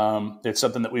thing. It's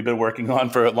something that we've been working on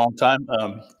for a long time.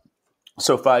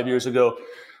 So 5 years ago,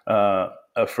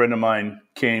 a friend of mine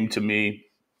came to me,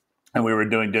 and we were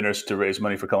doing dinners to raise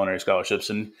money for culinary scholarships.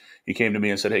 And he came to me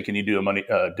and said, hey, can you do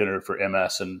a dinner for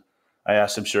MS? And I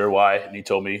asked him, sure, why? And he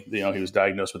told me, he was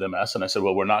diagnosed with MS. And I said,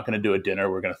 well, we're not going to do a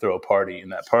dinner. We're going to throw a party.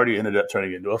 And that party ended up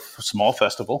turning into a small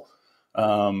festival,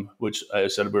 which I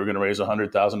said we were going to raise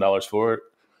 $100,000 for it.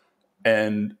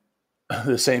 And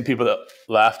the same people that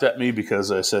laughed at me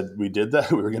because I said we did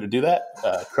that, we were going to do that,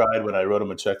 cried when I wrote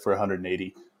them a check for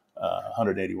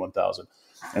 $181,000.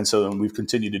 And so then we've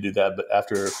continued to do that. But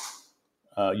after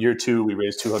year 2, we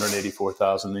raised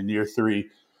 $284,000. In year 3,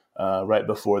 right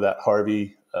before that,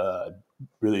 Harvey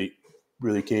really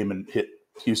came and hit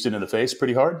Houston in the face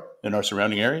pretty hard in our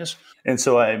surrounding areas. And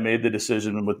so I made the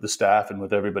decision with the staff and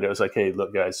with everybody. I was like, hey,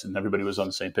 look, guys, and everybody was on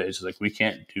the same page. It's like, we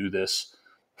can't do this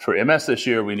for MS this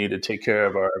year. We need to take care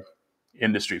of our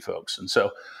industry folks. And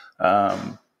so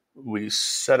we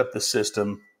set up the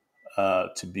system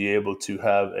to be able to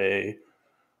have a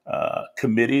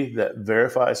committee that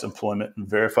verifies employment and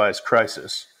verifies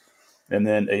crisis. And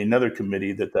then another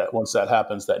committee that once that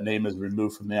happens, that name is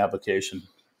removed from the application.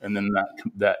 And then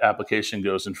that application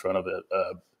goes in front of a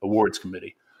awards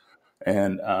committee.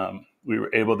 And we were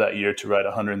able that year to write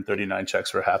 139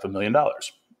 checks for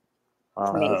 $500,000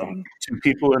 Amazing. to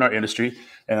people in our industry.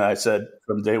 And I said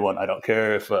from day one, I don't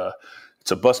care if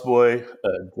it's a busboy,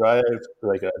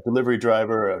 like a delivery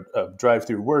driver, a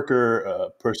drive-through worker,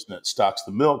 a person that stocks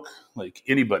the milk, like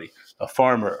anybody, a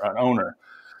farmer, an owner,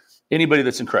 anybody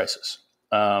that's in crisis.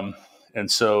 And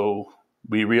so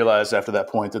we realized after that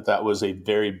point that was a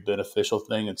very beneficial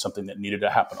thing and something that needed to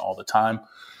happen all the time.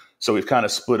 So we've kind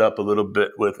of split up a little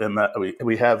bit with MS.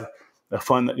 We have a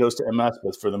fund that goes to MS,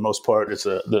 but for the most part, it's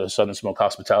the Southern Smoke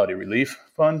Hospitality Relief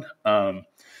Fund.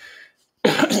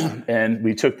 And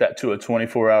we took that to a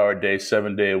 24-hour day,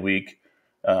 7-day a week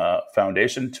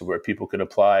foundation to where people could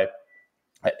apply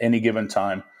at any given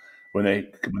time when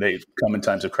they come in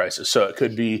times of crisis. So it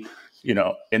could be,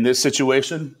 in this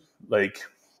situation, like,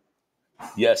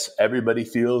 yes, everybody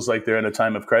feels like they're in a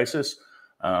time of crisis,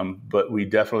 but we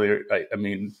definitely,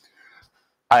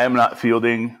 I am not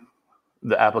fielding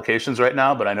the applications right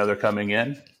now, but I know they're coming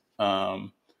in.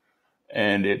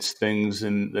 And it's things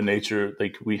in the nature,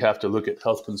 like we have to look at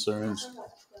health concerns.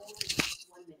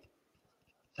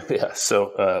 Yeah.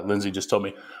 So Lindsay just told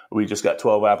me we just got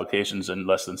 12 applications in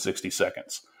less than 60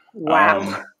 seconds.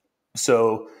 Wow.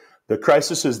 So the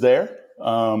crisis is there.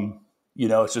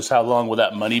 It's just how long will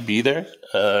that money be there?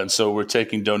 And so we're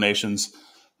taking donations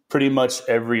pretty much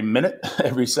every minute,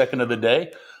 every second of the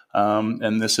day.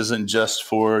 And this isn't just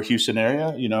for Houston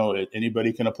area,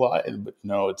 anybody can apply, but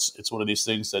it's one of these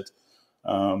things that,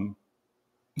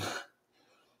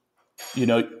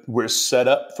 we're set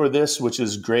up for this, which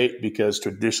is great because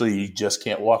traditionally you just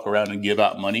can't walk around and give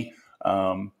out money.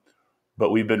 But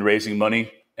we've been raising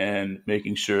money and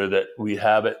making sure that we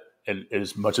have it and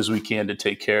as much as we can to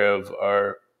take care of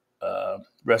our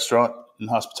restaurant and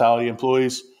hospitality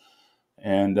employees.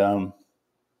 And wow,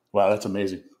 that's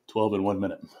amazing. 12 in 1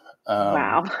 minute.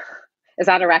 Wow. Is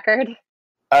that a record?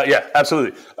 Yeah,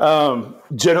 absolutely.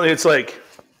 Generally, it's like,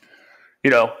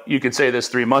 you could say this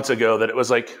 3 months ago that it was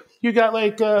like, you got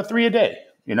like 3 a day,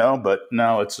 but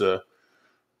now it's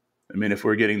if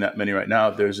we're getting that many right now,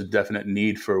 there's a definite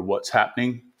need for what's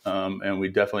happening. And we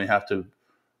definitely have to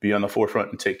be on the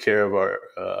forefront and take care of our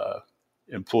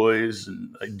employees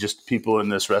and just people in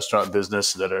this restaurant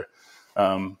business that are,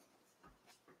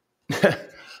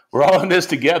 we're all in this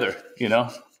together,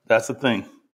 that's the thing.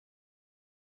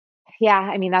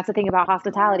 Yeah. That's the thing about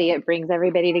hospitality. It brings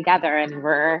everybody together and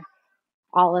we're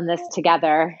all in this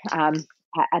together.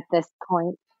 At this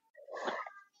point,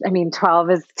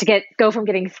 12 is go from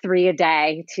getting 3 a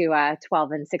day to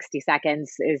 12 in 60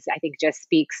 seconds is, I think, just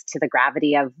speaks to the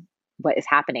gravity of what is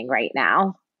happening right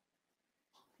now.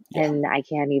 Yeah. And I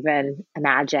can't even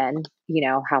imagine,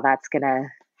 how that's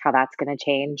gonna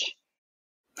change.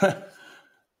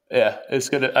 Yeah, it's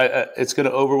gonna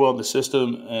overwhelm the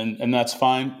system, and that's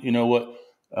fine. You know what?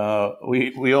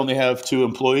 We only have 2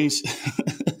 employees,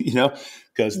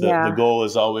 because the goal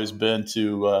has always been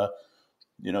to,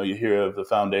 you hear of the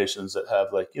foundations that have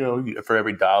for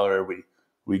every dollar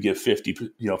we give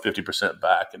 50%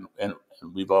 back, and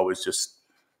we've always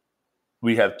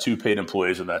we have 2 paid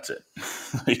employees and that's it.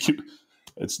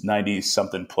 It's 90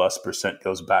 something plus %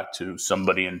 goes back to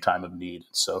somebody in time of need.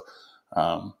 So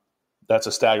that's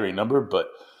a staggering number, but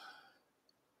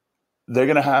we're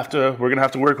going to have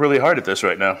to work really hard at this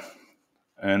right now.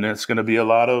 And it's going to be a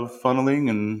lot of funneling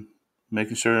and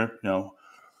making sure,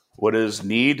 what is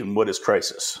need and what is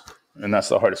crisis. And that's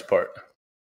the hardest part.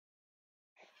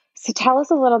 So tell us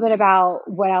a little bit about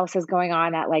what else is going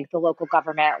on at the local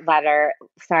government letter.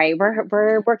 Sorry,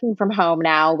 we're working from home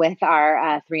now with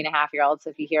our 3.5-year-old. So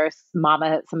if you hear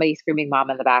somebody screaming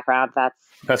 "mama" in the background,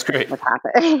 that's great. What's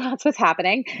happening. That's what's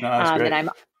happening. No, that's great. And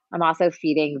I'm also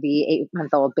feeding the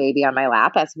 8-month-old baby on my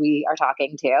lap as we are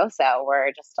talking too. So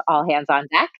we're just all hands on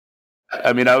deck.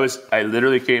 I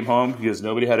literally came home because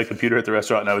nobody had a computer at the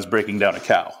restaurant and I was breaking down a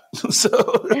cow. So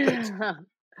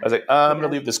I was like, I'm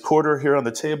going to leave this quarter here on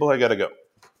the table. I got to go.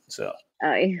 So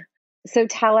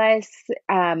tell us,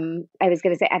 I was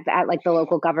going to say at the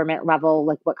local government level,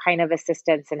 what kind of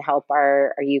assistance and help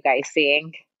are you guys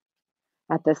seeing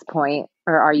at this point?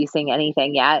 Or are you seeing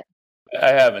anything yet?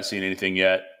 I haven't seen anything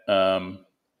yet. I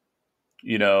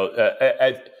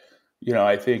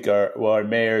think our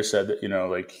mayor said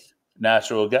that,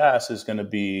 natural gas is going to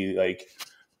be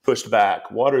pushed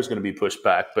back. Water is going to be pushed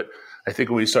back. But I think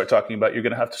when we start talking about, you're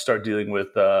going to have to start dealing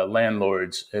with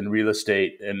landlords and real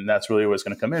estate. And that's really where it's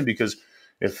going to come in, because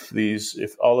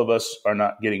if all of us are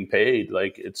not getting paid,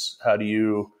 it's how do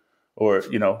you, or,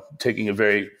 taking a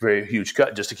very, very huge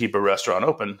cut just to keep a restaurant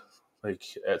open.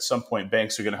 At some point,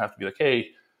 banks are going to have to be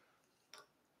hey,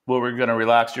 well, we're going to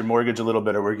relax your mortgage a little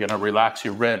bit, or we're going to relax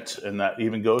your rent. And that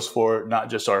even goes for not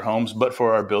just our homes, but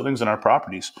for our buildings and our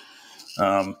properties.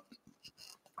 And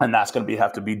that's going to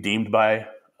have to be deemed by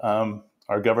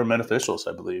our government officials,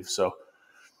 I believe. So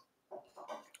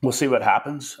we'll see what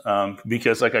happens.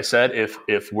 Because like I said,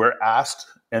 if we're asked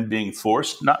and being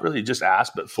forced, not really just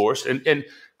asked, but forced, and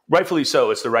rightfully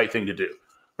so, it's the right thing to do,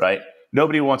 right?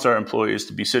 Nobody wants our employees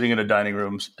to be sitting in a dining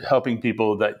room helping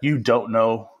people that you don't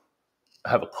know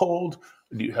have a cold,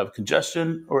 do you have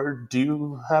congestion, or do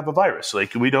you have a virus?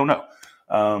 Like, we don't know.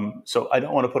 So I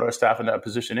don't want to put our staff in that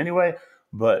position anyway,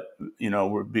 but,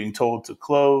 we're being told to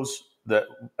close. That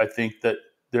I think that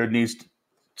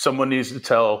someone needs to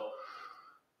tell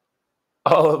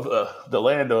all of the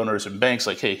landowners and banks,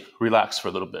 like, hey, relax for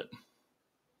a little bit,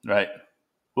 right?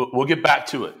 We'll get back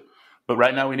to it. But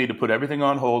right now we need to put everything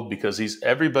on hold because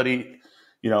everybody,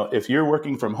 if you're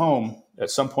working from home, at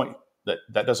some point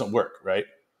that doesn't work, right?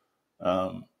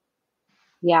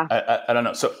 Yeah. I don't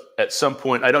know. So at some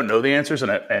point, I don't know the answers,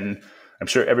 and I'm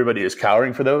sure everybody is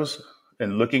cowering for those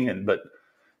and looking. But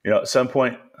at some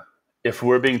point, if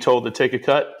we're being told to take a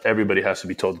cut, everybody has to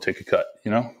be told to take a cut.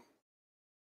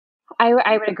 I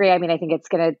would agree. I mean, I think it's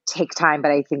going to take time,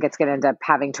 but I think it's going to end up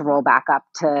having to roll back up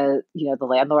to, the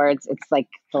landlords. It's like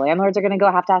the landlords are going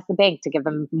to have to ask the bank to give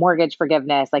them mortgage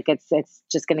forgiveness. Like it's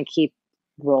just going to keep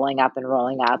rolling up.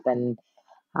 And,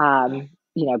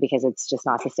 because it's just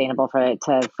not sustainable for it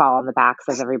to fall on the backs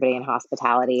of everybody in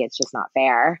hospitality. It's just not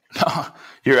fair.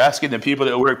 You're asking the people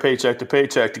that work paycheck to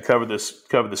paycheck to cover the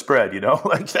spread,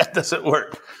 like that doesn't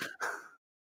work.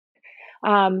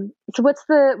 So what's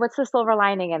the silver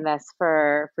lining in this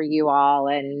for you all,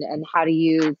 and how do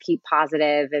you keep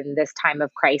positive in this time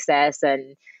of crisis,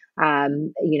 and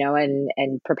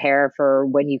and prepare for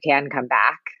when you can come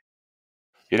back?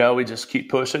 We just keep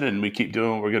pushing and we keep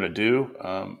doing what we're going to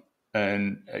do.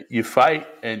 And you fight.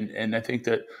 And I think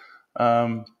that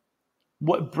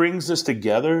what brings us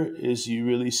together is you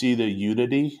really see the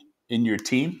unity in your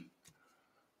team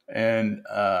and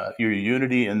your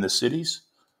unity in the cities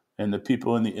and the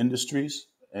people in the industries.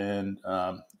 And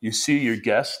you see your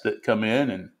guests that come in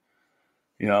and,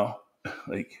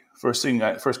 like first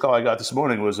call I got this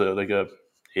morning was a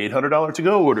 $800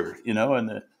 to-go order,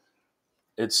 and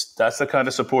that's the kind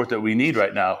of support that we need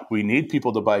right now. We need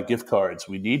people to buy gift cards.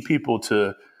 We need people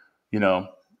to,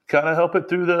 kind of help it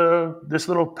through this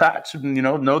little patch and,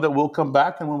 know that we'll come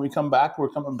back. And when we come back, we're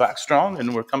coming back strong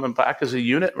and we're coming back as a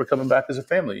unit. We're coming back as a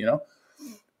family,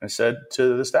 I said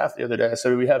to the staff the other day, I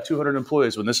said, we have 200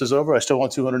 employees. When this is over, I still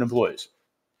want 200 employees.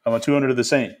 I want 200 of the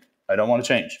same. I don't want to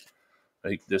change.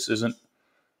 Like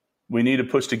we need to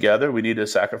push together. We need to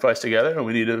sacrifice together, and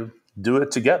we need to do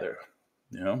it together,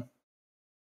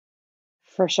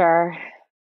 For sure.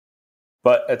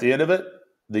 But at the end of it,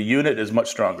 the unit is much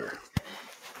stronger.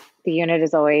 The unit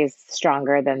is always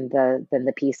stronger than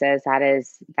the pieces. That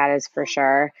is for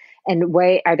sure. And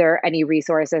are there any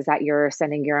resources that you're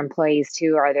sending your employees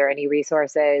to? Are there any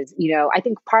resources? I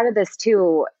think part of this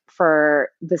too, for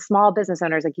the small business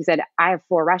owners, like you said, I have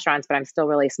 4 restaurants, but I'm still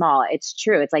really small. It's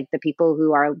true. It's like the people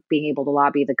who are being able to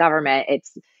lobby the government.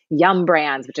 It's Yum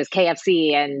Brands, which is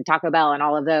KFC and Taco Bell and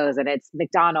all of those. And it's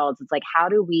McDonald's. It's like, how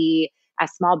do we,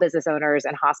 as small business owners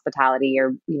in hospitality,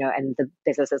 or, and the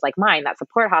businesses like mine that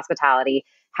support hospitality,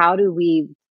 how do we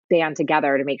band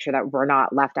together to make sure that we're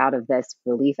not left out of this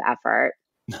relief effort?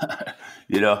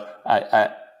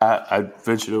 I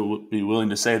venture to be willing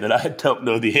to say that I don't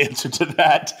know the answer to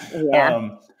that.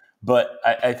 Yeah. But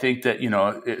I think that,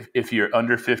 if you're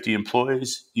under 50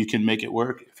 employees, you can make it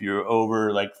work. If you're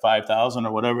over like 5,000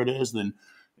 or whatever it is, then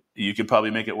you could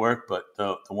probably make it work. But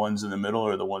the ones in the middle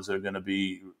are the ones that are going to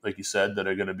be, like you said, that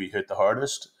are going to be hit the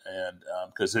hardest. And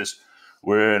because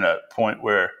we're in a point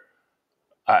where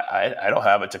I don't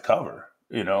have it to cover,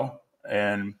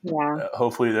 and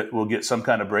hopefully that we'll get some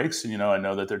kind of breaks. I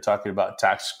know that they're talking about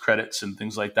tax credits and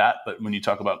things like that. But when you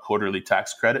talk about quarterly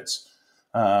tax credits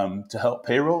to help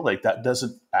payroll, like that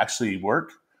doesn't actually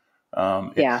work.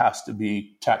 It has to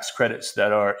be tax credits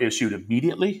that are issued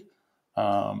immediately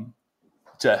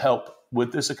to help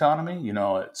with this economy.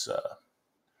 It's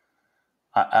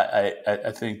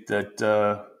I think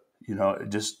that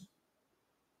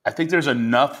I think there's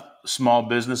enough small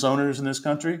business owners in this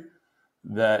country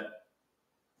that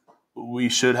we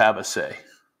should have a say.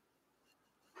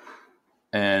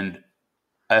 And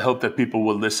I hope that people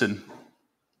will listen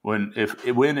when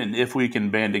and if we can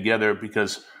band together,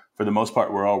 because for the most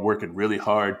part, we're all working really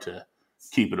hard to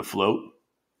keep it afloat,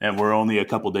 and we're only a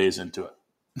couple days into it.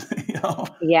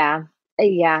 Yeah.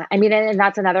 I mean, and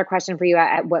that's another question for you.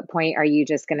 At what point are you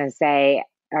just going to say,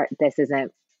 this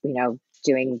isn't,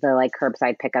 doing the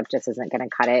curbside pickup just isn't going to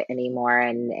cut it anymore,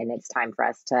 and it's time for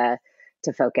us to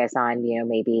focus on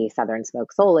maybe Southern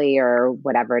Smoke solely, or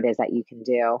whatever it is that you can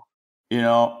do?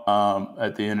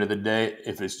 At the end of the day,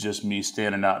 if it's just me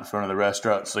standing out in front of the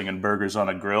restaurant slinging burgers on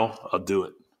a grill, I'll do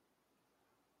it.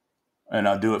 and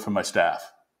I'll do it for my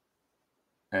staff.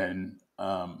 And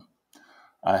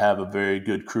I have a very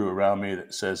good crew around me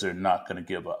that says they're not going to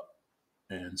give up.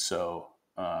 And so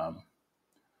I'm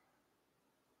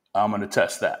going to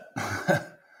test that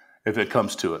if it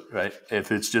comes to it, right?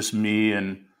 If it's just me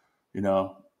and,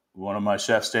 one of my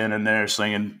chefs standing there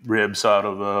slinging ribs out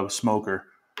of a smoker,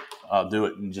 I'll do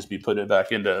it and just be putting it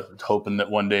back into hoping that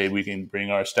one day we can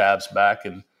bring our stabs back.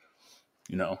 And,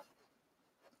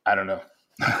 I don't know.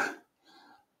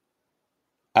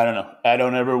 I don't know. I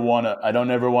don't ever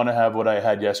want to have what I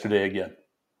had yesterday again.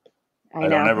 I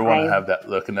don't ever want to have that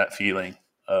look and that feeling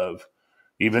of,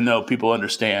 even though people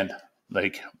understand,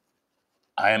 like,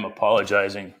 I am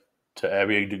apologizing to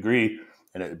every degree,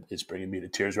 and it's bringing me to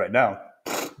tears right now,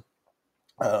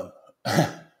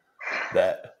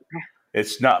 that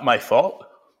it's not my fault,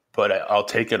 but I'll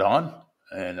take it on,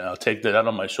 and I'll take that out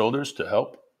on my shoulders to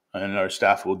help, and our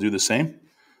staff will do the same.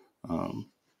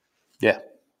 Yeah.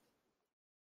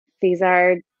 These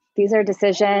are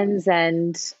decisions,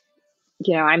 and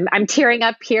I'm tearing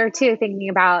up here too, thinking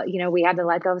about we had to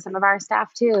let go of some of our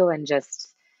staff too, and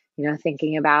just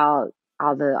thinking about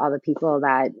all the people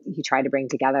that you try to bring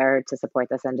together to support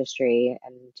this industry,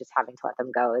 and just having to let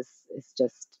them go is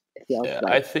just, it feels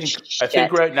like I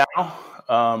think right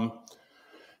now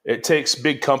it takes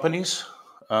big companies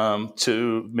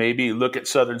to maybe look at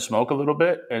Southern Smoke a little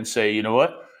bit and say, you know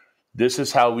what, this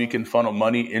is how we can funnel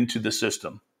money into the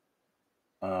system.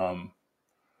 And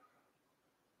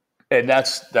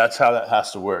that's how that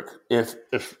has to work. If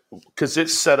because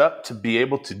it's set up to be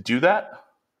able to do that,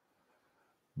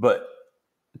 but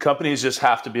companies just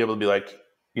have to be able to be like,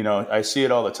 I see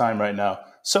it all the time right now.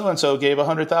 So-and-so gave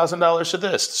 $100,000 to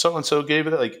this. So-and-so gave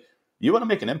it, like, you want to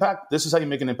make an impact? This is how you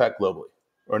make an impact globally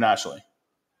or nationally.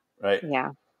 Right.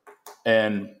 Yeah.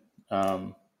 And,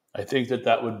 I think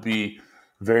that would be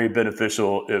very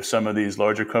beneficial if some of these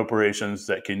larger corporations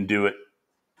that can do it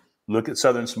look at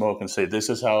Southern Smoke and say, this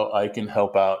is how I can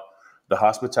help out the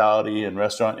hospitality and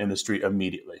restaurant industry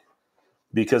immediately,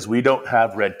 because we don't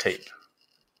have red tape.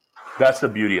 That's the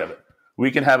beauty of it.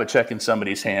 We can have a check in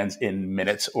somebody's hands in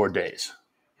minutes or days.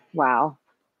 Wow.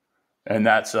 And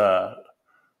that's the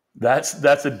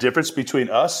difference between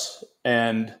us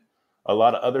and a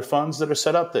lot of other funds that are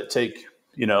set up that take,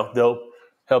 they'll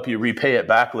help you repay it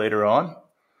back later on.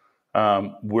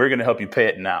 We're going to help you pay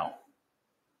it now.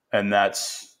 And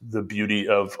that's the beauty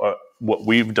of what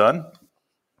we've done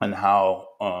and how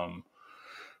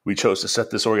we chose to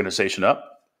set this organization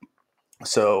up.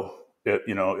 So,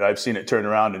 I've seen it turn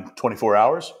around in 24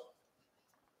 hours.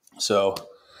 So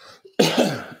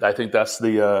I think that's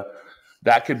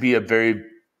that could be a very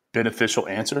beneficial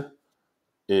answer,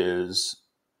 is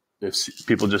if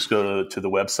people just go to the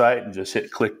website and just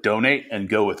hit click donate and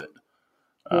go with it.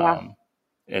 Yeah.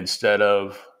 Instead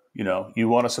of, you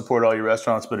want to support all your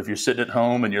restaurants, but if you're sitting at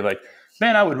home and you're like,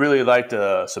 man, I would really like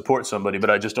to support somebody,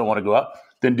 but I just don't want to go out,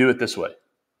 then do it this way.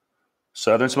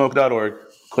 SouthernSmoke.org,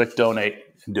 click donate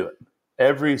and do it.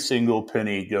 Every single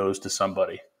penny goes to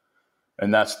somebody.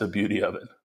 And that's the beauty of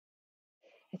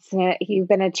it. You've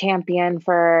been a champion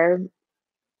for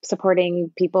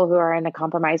supporting people who are in a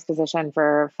compromised position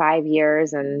for 5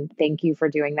 years. And thank you for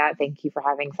doing that. Thank you for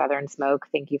having Southern Smoke.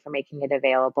 Thank you for making it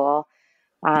available.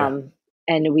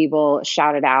 And we will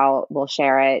shout it out. We'll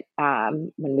share it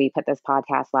when we put this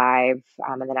podcast live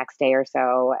in the next day or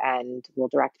so. And we'll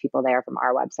direct people there from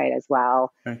our website as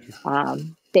well. Thank you.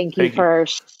 Thank you for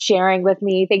sharing with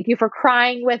me. Thank you for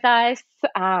crying with us.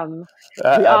 We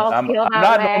all feel that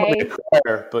not way. normally a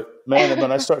crier, but man,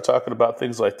 when I start talking about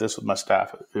things like this with my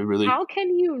staff, it really... How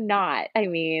can you not? I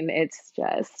mean, it's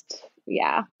just,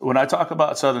 yeah. When I talk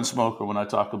about Southern Smoke, or when I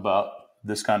talk about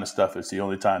this kind of stuff, it's the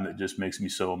only time that just makes me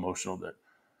so emotional that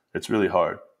it's really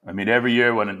hard. I mean, every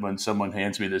year when someone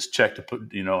hands me this check to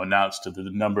put, announce to the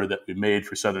number that we made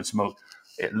for Southern Smoke,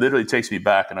 it literally takes me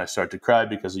back and I start to cry,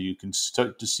 because you can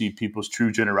start to see people's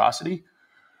true generosity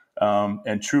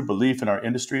and true belief in our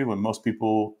industry, when most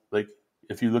people, like,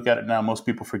 if you look at it now, most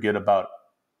people forget about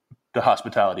the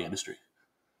hospitality industry.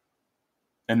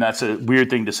 And that's a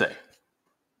weird thing to say,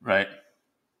 right?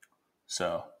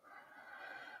 So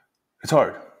it's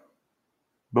hard,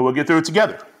 but we'll get through it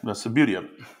together. That's the beauty of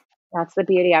it. That's the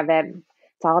beauty of it.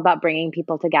 It's all about bringing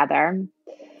people together.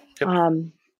 Yep.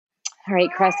 All right,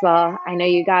 Chris. Well, I know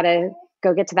you got to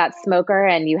go get to that smoker,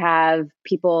 and you have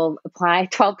people apply,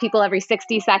 12 people every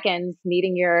 60 seconds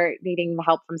needing the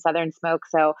help from Southern Smoke.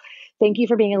 So thank you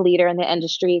for being a leader in the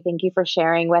industry. Thank you for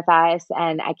sharing with us.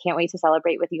 And I can't wait to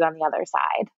celebrate with you on the other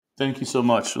side. Thank you so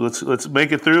much. Let's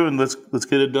make it through, and let's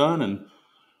get it done and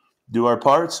do our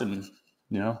parts, and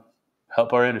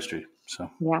help our industry. So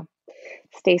yeah.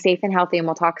 Stay safe and healthy, and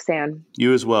we'll talk soon.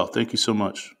 You as well. Thank you so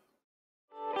much.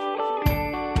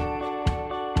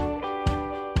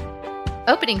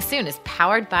 Opening Soon is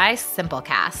powered by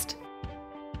Simplecast.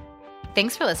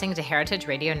 Thanks for listening to Heritage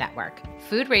Radio Network,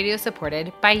 food radio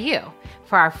supported by you.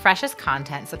 For our freshest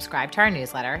content, subscribe to our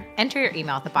newsletter, enter your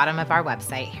email at the bottom of our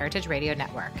website,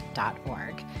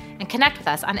 heritageradionetwork.org, and connect with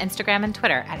us on Instagram and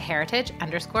Twitter at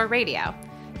heritage_radio.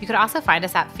 You could also find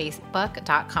us at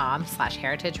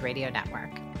facebook.com/Heritage Radio Network.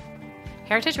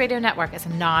 Heritage Radio Network is a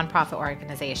nonprofit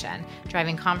organization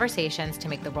driving conversations to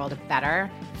make the world a better,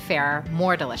 fairer,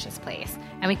 more delicious place.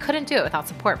 And we couldn't do it without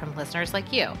support from listeners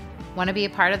like you. Want to be a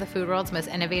part of the food world's most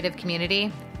innovative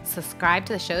community? Subscribe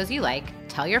to the shows you like,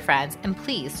 tell your friends, and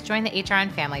please join the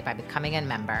HRN family by becoming a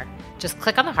member. Just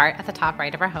click on the heart at the top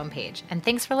right of our homepage. And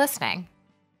thanks for listening.